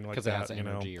something like that. Because it has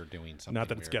energy or doing something. Not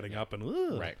that it's getting up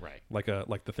and right. Like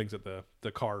the things at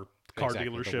the car exactly,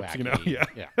 dealerships,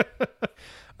 wacky,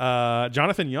 yeah.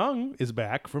 Jonathan Young is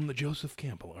back from the Joseph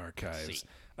Campbell archives.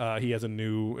 He has a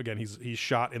new, again, he's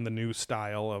shot in the new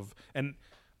style of, and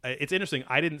it's interesting.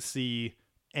 I didn't see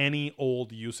any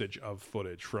old usage of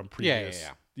footage from previous,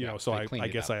 so I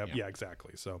guess I have,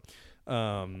 exactly. So,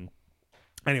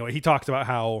 anyway, he talks about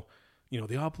how,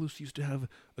 the obelisk used to have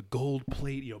a gold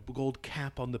plate, gold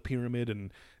cap on the pyramid,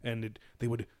 and they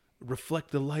would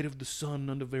reflect the light of the sun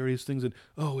onto various things, and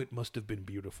it must have been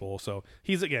beautiful. So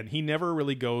he never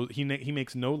really goes, he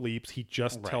makes no leaps. He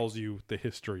just tells you the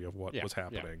history of what was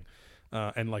happening.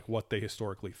 And like what they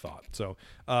historically thought. So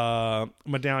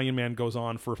Medallion Man goes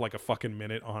on for like a fucking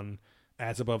minute on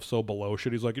as above so below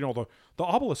shit. He's like, the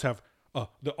obelisks have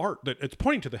the art that it's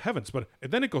pointing to the heavens,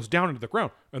 and then it goes down into the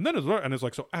ground, and then it's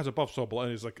like, so as above so below.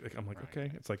 And he's like, I'm like,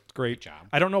 okay, it's like great job.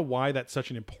 I don't know why that's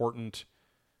such an important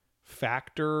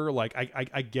factor. Like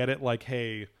I get it. Like,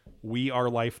 hey, we are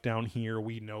life down here.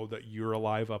 We know that you're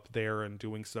alive up there and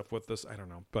doing stuff with us. I don't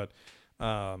know, but.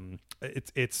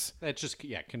 It's just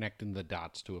connecting the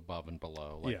dots to above and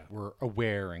below. Like we're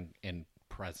aware and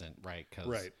present, right?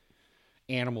 Because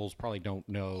animals probably don't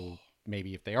know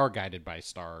maybe if they are guided by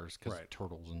stars, because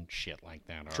turtles and shit like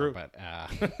that are. True. But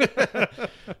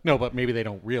no, but maybe they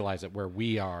don't realize it where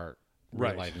we are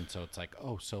realizing. So it's like,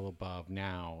 so above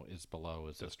now is below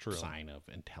is a sign of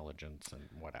intelligence and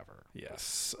whatever.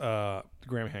 Yes.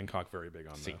 Graham Hancock very big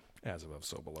on the as above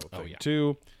so below thing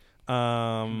too.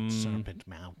 Serpent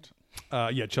Mount.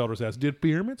 Childress asks, did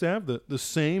pyramids have the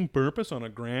same purpose on a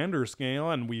grander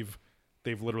scale? And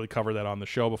they've literally covered that on the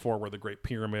show before, where the Great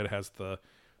Pyramid has the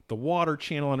water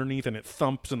channel underneath, and it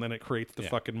thumps, and then it creates the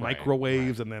fucking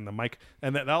microwaves, and then the mic,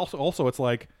 and then also it's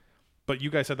like, but you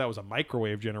guys said that was a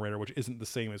microwave generator, which isn't the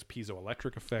same as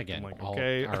piezoelectric effect. Again, I'm like,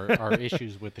 okay, our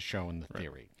issues with the show and the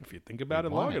theory. If you think about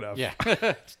it long enough,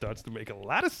 it starts to make a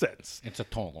lot of sense. It's a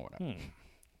tall order.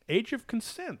 Age of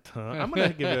consent, huh? I'm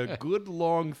going to give it a good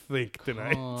long think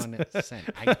tonight. Consent.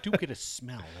 I do get a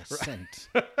smell, a scent.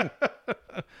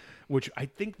 Which I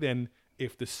think then,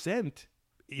 if the scent,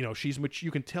 she's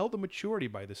you can tell the maturity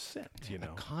by the scent, A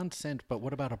consent, but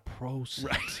what about a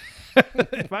pro-scent? Right.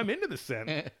 If I'm into the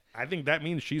scent, I think that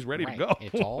means she's ready to go.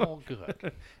 It's all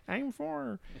good. I'm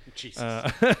for.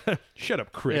 Jesus. Shut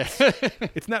up, Chris.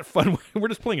 It's not fun. We're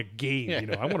just playing a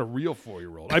game, I want a real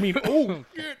 4-year-old. I mean,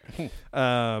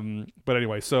 but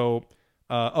anyway, so,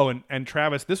 and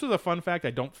Travis, this was a fun fact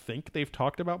I don't think they've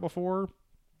talked about before.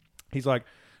 He's like,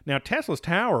 now Tesla's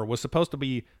tower was supposed to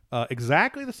be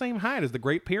exactly the same height as the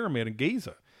Great Pyramid in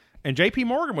Giza. And J.P.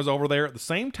 Morgan was over there at the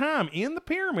same time in the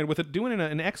pyramid with it doing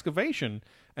an excavation,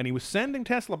 and he was sending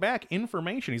Tesla back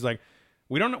information. He's like,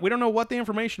 we don't know what the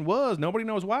information was. Nobody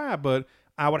knows why, but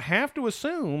I would have to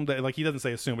assume that, like, he doesn't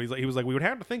say assume, but he was like, we would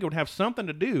have to think it would have something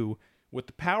to do with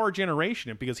the power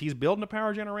generation, because he's building a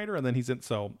power generator, and then he's in,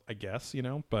 so I guess,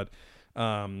 but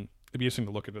it'd be interesting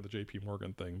to look into the J.P.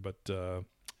 Morgan thing. But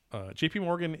J.P.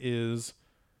 Morgan is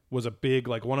was a big,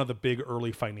 like one of the big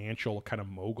early financial kind of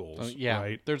moguls.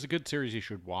 Right? There's a good series you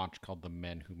should watch called The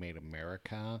Men Who Made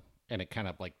America, and it kind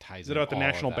of like ties. Is it about the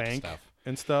National Bank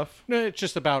and stuff? No, it's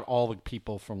just about all the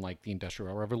people from like the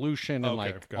Industrial Revolution and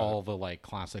like all the like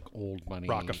classic old money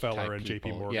Rockefeller and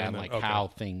people. JP Morgan. Yeah, and like how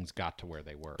things got to where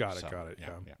they were. Got it. Yeah.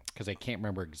 Because I can't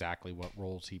remember exactly what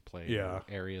roles he played or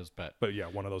areas, but yeah,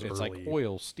 one of those it's early, like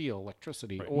oil, steel,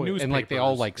 electricity, right. oil, and like they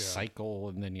all like yeah. cycle,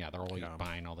 and then they're all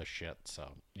buying all this shit.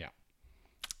 So yeah,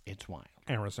 it's wild.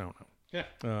 Arizona. Yeah.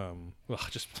 Well,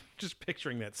 just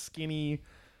picturing that skinny,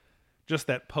 just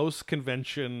that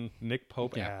post-convention Nick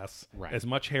Pope ass. Right. As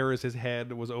much hair as his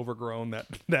head was overgrown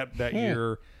that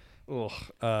year. Ugh.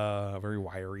 Very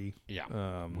wiry. Yeah.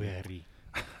 Wiry.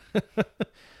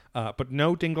 But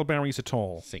no dingleberries at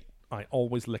all. See. I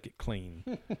always lick it clean.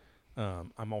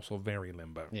 I'm also very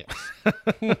limbo. Yes.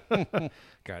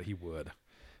 God, he would.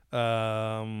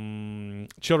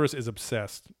 Childress is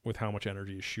obsessed with how much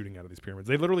energy is shooting out of these pyramids.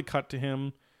 They literally cut to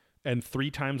him, and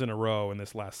 3 times in a row in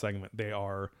this last segment,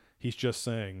 he's just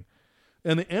saying,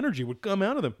 and the energy would come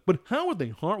out of them. But how would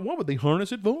what would they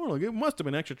harness it for? Like, it must have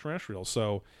been extraterrestrial.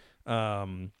 So,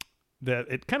 that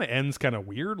it kind of ends kind of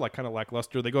weird, like kind of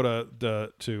lackluster. They go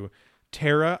to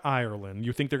Tara, Ireland.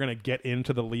 You think they're going to get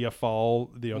into the Leah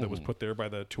Fall, that was put there by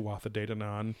the Tuatha De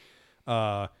Danann.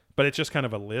 But it's just kind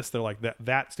of a list. They're like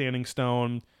that standing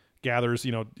stone gathers,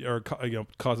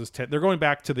 causes 10. They're going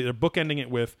back to they're bookending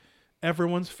it with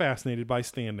everyone's fascinated by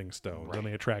standing stones and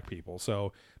they attract people.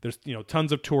 So there's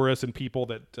tons of tourists and people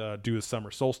that do the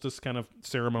summer solstice kind of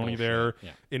ceremony there.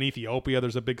 Yeah. In Ethiopia,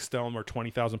 there's a big stone where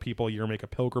 20,000 people a year make a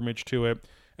pilgrimage to it.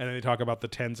 And then they talk about the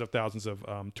tens of thousands of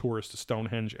tourists to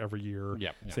Stonehenge every year.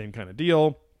 Yep. Same kind of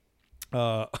deal.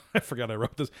 I forgot I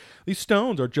wrote this. These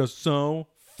stones are just so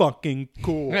fucking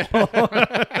cool.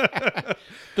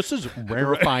 This is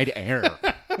rarefied air.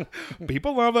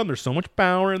 People love them. There's so much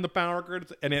power in the power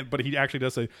grid. But he actually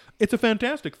does say, it's a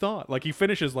fantastic thought. Like, he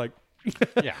finishes like,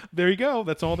 there you go.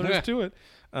 That's all there is to it.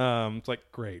 It's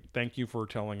like, great. Thank you for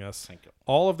telling us. Thank you.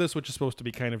 All of this, which is supposed to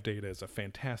be kind of data, is a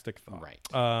fantastic thought. Right.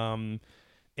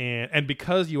 And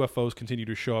because UFOs continue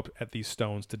to show up at these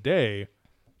stones today,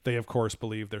 they, of course,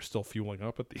 believe they're still fueling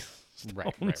up at these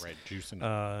stones. Right.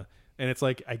 Juicing. And it's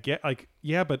like, I get, like,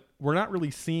 yeah, but we're not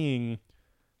really seeing,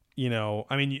 I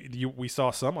mean, we saw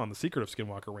some on The Secret of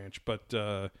Skinwalker Ranch, but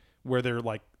where they're,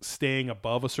 like, staying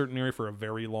above a certain area for a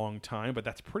very long time, but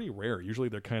that's pretty rare. Usually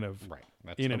they're kind of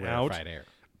in and out. Air.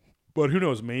 But who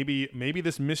knows? Maybe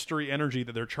this mystery energy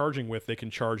that they're charging with, they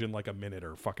can charge in, like, a minute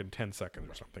or fucking 10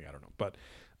 seconds or something. I don't know. But,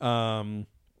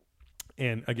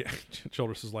 and again,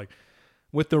 Childress is like,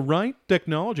 with the right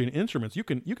technology and instruments, you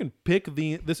can pick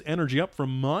this energy up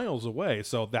from miles away.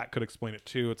 So that could explain it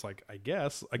too. It's like, I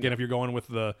guess, again, if you're going with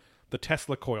the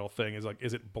Tesla coil thing,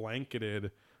 is it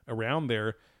blanketed around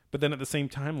there? But then at the same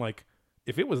time, like,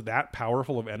 if it was that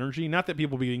powerful of energy, not that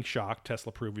people being shocked,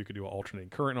 Tesla proved you could do alternating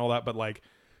current and all that, but like,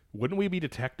 wouldn't we be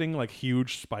detecting like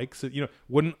huge spikes?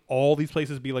 Wouldn't all these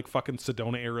places be like fucking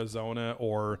Sedona, Arizona,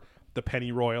 or the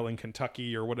Pennyroyal in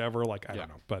Kentucky or whatever? Like, I don't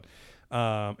know. But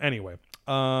anyway,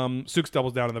 Sooks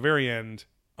doubles down in the very end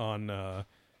on,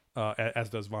 as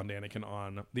does Von Daniken,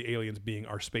 on the aliens being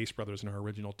our space brothers and our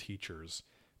original teachers,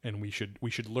 and we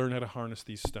should learn how to harness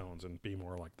these stones and be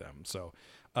more like them. So,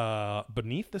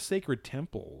 Beneath the Sacred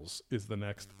Temples is the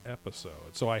next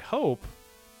episode. So I hope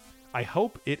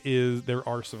it is. There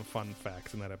are some fun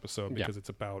facts in that episode because it's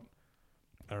about,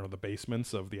 I don't know, the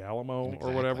basements of the Alamo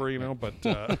or whatever, But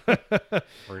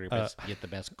we're gonna get the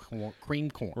best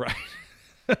cream corn, right?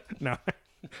 Now,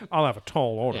 I'll have a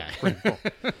tall order of cream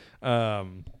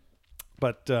corn.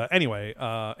 But anyway,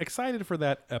 excited for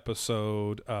that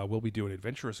episode. We'll be doing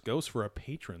Adventurous Ghosts for our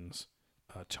patrons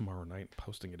tomorrow night,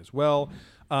 posting it as well.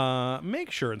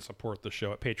 Make sure and support the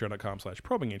show at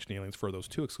patreon.com/probingancientaliens for those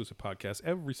 2 exclusive podcasts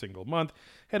every single month.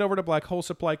 Head over to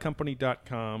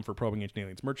blackholesupplycompany.com for Probing Ancient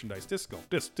Aliens merchandise, disc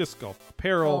golf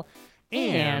apparel,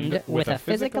 and with a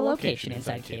physical location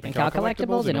inside Cape and Cow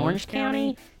Collectibles in Orange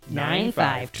County,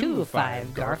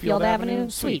 9525 Garfield Avenue,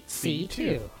 Suite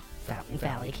C2. Fountain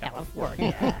Valley,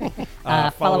 California.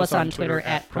 Follow us on Twitter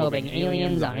at Probing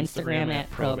Aliens, on Instagram at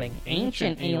Probing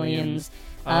Ancient Aliens,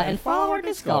 and follow our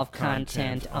disc golf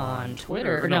content on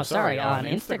Twitter, on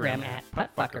Instagram at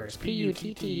Puttfuckers,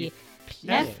 PUTTFCK.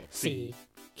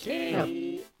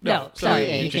 No, sorry,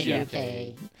 Ancient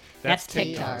UK. That's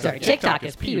TikTok. Sorry, TikTok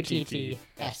is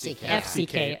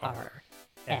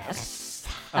PUTTFCKRS.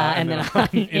 And then on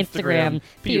Instagram,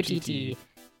 PUTTPHUKERZ.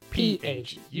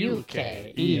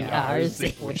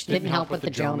 Which didn't help with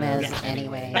the Jomez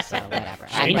anyway, so whatever.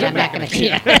 I'm not going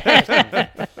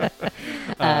to.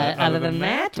 other than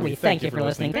that, we thank you for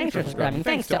listening. Thanks for subscribing.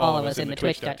 Thanks to all of us in the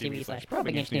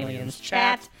twitch.tv/ProbingAncientAliens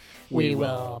chat. We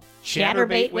will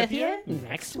chatterbait with you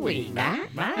next week.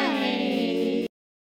 Bye.